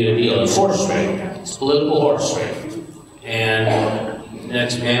they made a deal. It's horse trading. It's political horse trading. And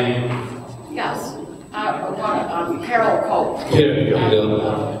next, ma'am. Yes, I'm Carol Cole. Here you go.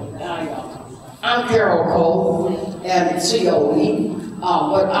 I'm Carol Cole at COE.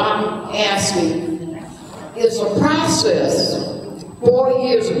 What I'm asking is a process 4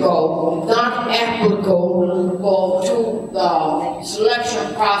 years ago not applicable to the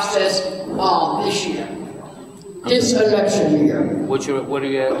selection process this year, this election year. What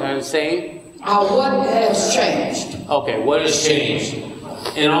are you saying? What has changed? Okay, what has changed?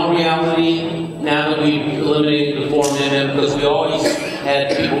 In all reality, now that we've eliminated the Form MM, because we always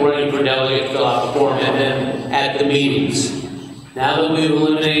had people running for delegate to fill out the Form MM at the meetings. Now that we've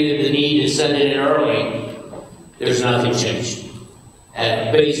eliminated the need to send it in early, there's nothing changed.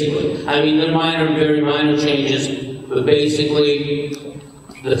 Basically, I mean, they're minor, very minor changes, but basically,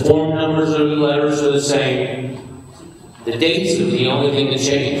 the form numbers of the letters are the same. The dates are the only thing that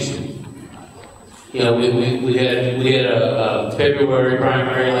changed. You know, we had a February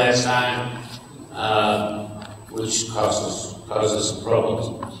primary last time, which caused us some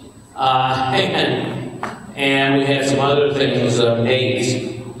problems. And we had some other things,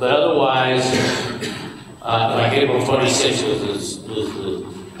 dates, but otherwise, like April 26th was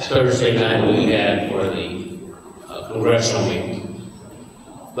the Thursday night we had for the congressional meeting.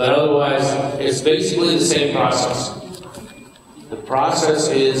 But otherwise, it's basically the same process. The process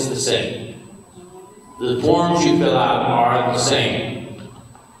is the same. The forms you fill out are the same.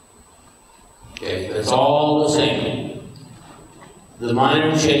 Okay, that's all the same. The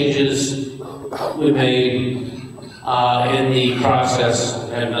minor changes we made in the process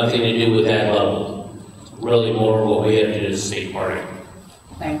have nothing to do with that level. Really more what we have to do as a state party.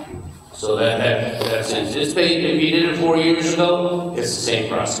 Thank you. So that's it. If you did it 4 years ago, it's the same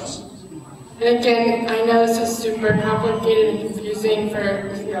process. And again, I know this is super complicated and confusing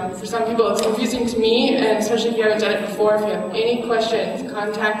for some people. It's confusing to me, and especially if you haven't done it before. If you have any questions,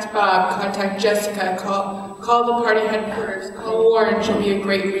 contact Bob, contact Jessica, call the party headquarters, call Warren. She'll be a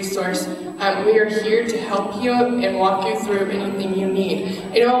great resource. We are here to help you and walk you through anything you need.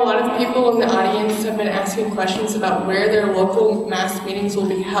 I know a lot of people in the audience have been asking questions about where their local mass meetings will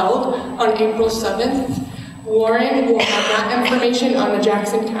be held on April 7th. Warren will have that information on the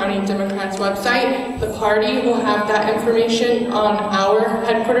Jackson County Democrats website. The party will have that information on our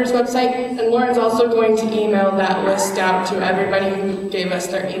headquarters website. And Warren's also going to email that list out to everybody who gave us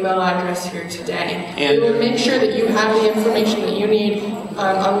their email address here today. And we will make sure that you have the information that you need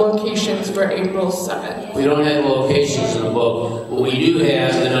on locations for April 7th. We don't have locations in the book, but we do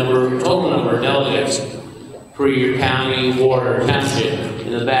have the total number of delegates for your county, ward, or township.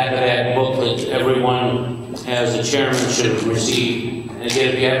 In the back of that booklet, everyone as the chairman should receive, and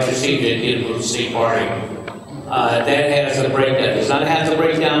again, if you haven't received it, get it from the state party. That has the breakdown. It does not have the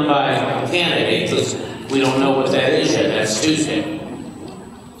breakdown by candidate, because we don't know what that is yet. That's Tuesday.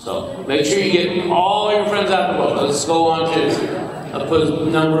 So make sure you get all your friends out the book. Let's go on to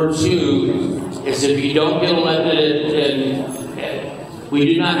number 2, is if you don't get elected, and we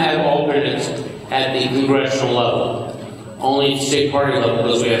do not have alternates at the congressional level, only state party level,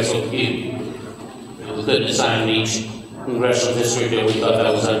 because we have so few. We couldn't assign each congressional district, and we thought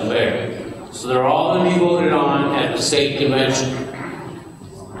that was unfair. So they're all going to be voted on at the state convention.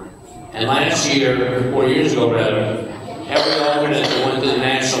 And last year, 4 years ago rather, every alternate that went to the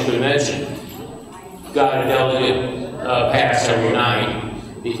national convention got a delegate pass every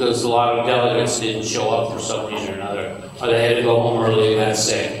night, because a lot of delegates didn't show up for some reason or another, or they had to go home early and got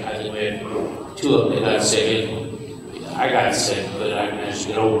sick. I think we had two of them got sick. I got sick, but I managed to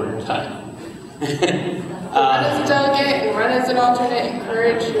get over it in time. Run as a delegate and run as an alternate.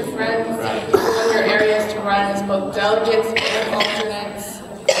 Encourage your friends and people in your areas to run as both delegates and alternates.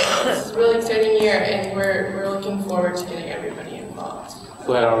 This is a really exciting year, and we're looking forward to getting everybody involved.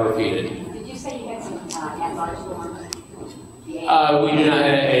 Go ahead, I'll repeat it. Did you say you had some at-large forms? We do not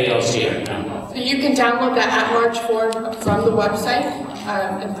have ALC yet, no. So you can download that at-large form from the website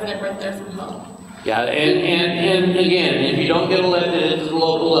and print it right there from home. Yeah, and again, if you don't get elected at the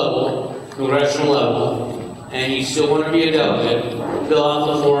local level, congressional level, and you still want to be a delegate, fill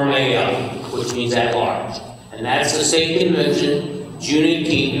out the Form AL, which means at large. And that's the state convention, June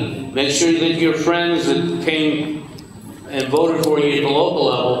 18th. Make sure that your friends that came and voted for you at the local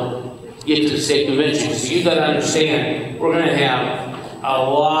level get to the state convention. Because you've got to understand, we're going to have a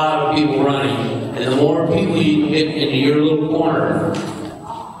lot of people running. And the more people you can get into your little corner,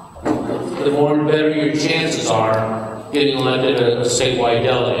 the more better your chances are getting elected a statewide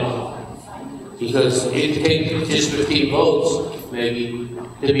delegate. Because it could take just 15 votes, maybe,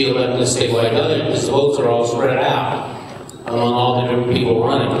 to be elected a statewide delegate, because the votes are all spread out among all the different people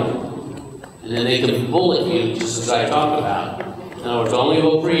running. And then they can bullet you, just as I talked about. In other words, only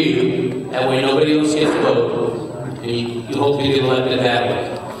vote for you, that way nobody else gets to vote, and you hope you get elected that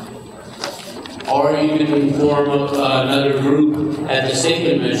way. Or you can form another group at the state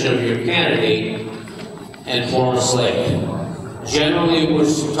convention of your candidate and form a slate. Generally,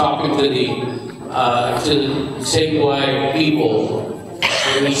 we're talking to the statewide people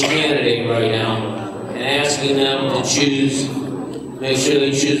for each candidate right now and asking them to choose, make sure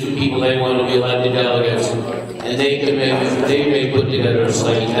they choose the people they want to be elected delegates, and they may put together a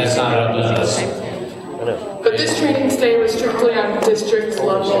slate. That's not up to us. But this training today was strictly on district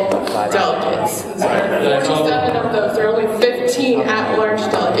level delegates. So there are 47 of those. There are only 15 at-large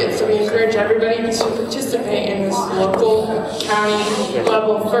delegates. So we encourage everybody to participate in this local, county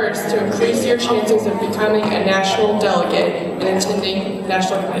level first to increase your chances of becoming a national delegate and attending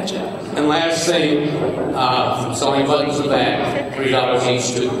national convention. And last thing, selling buttons in the back, $3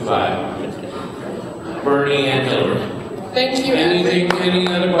 each, 2 for $5. Bernie and Hillary. Thank you. Any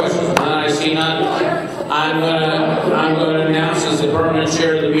other questions? None, I see none. I'm gonna announce as the permanent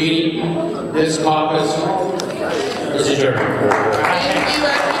chair of the meeting, this caucus is adjourned. Thank you,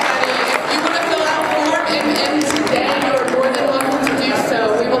 everyone.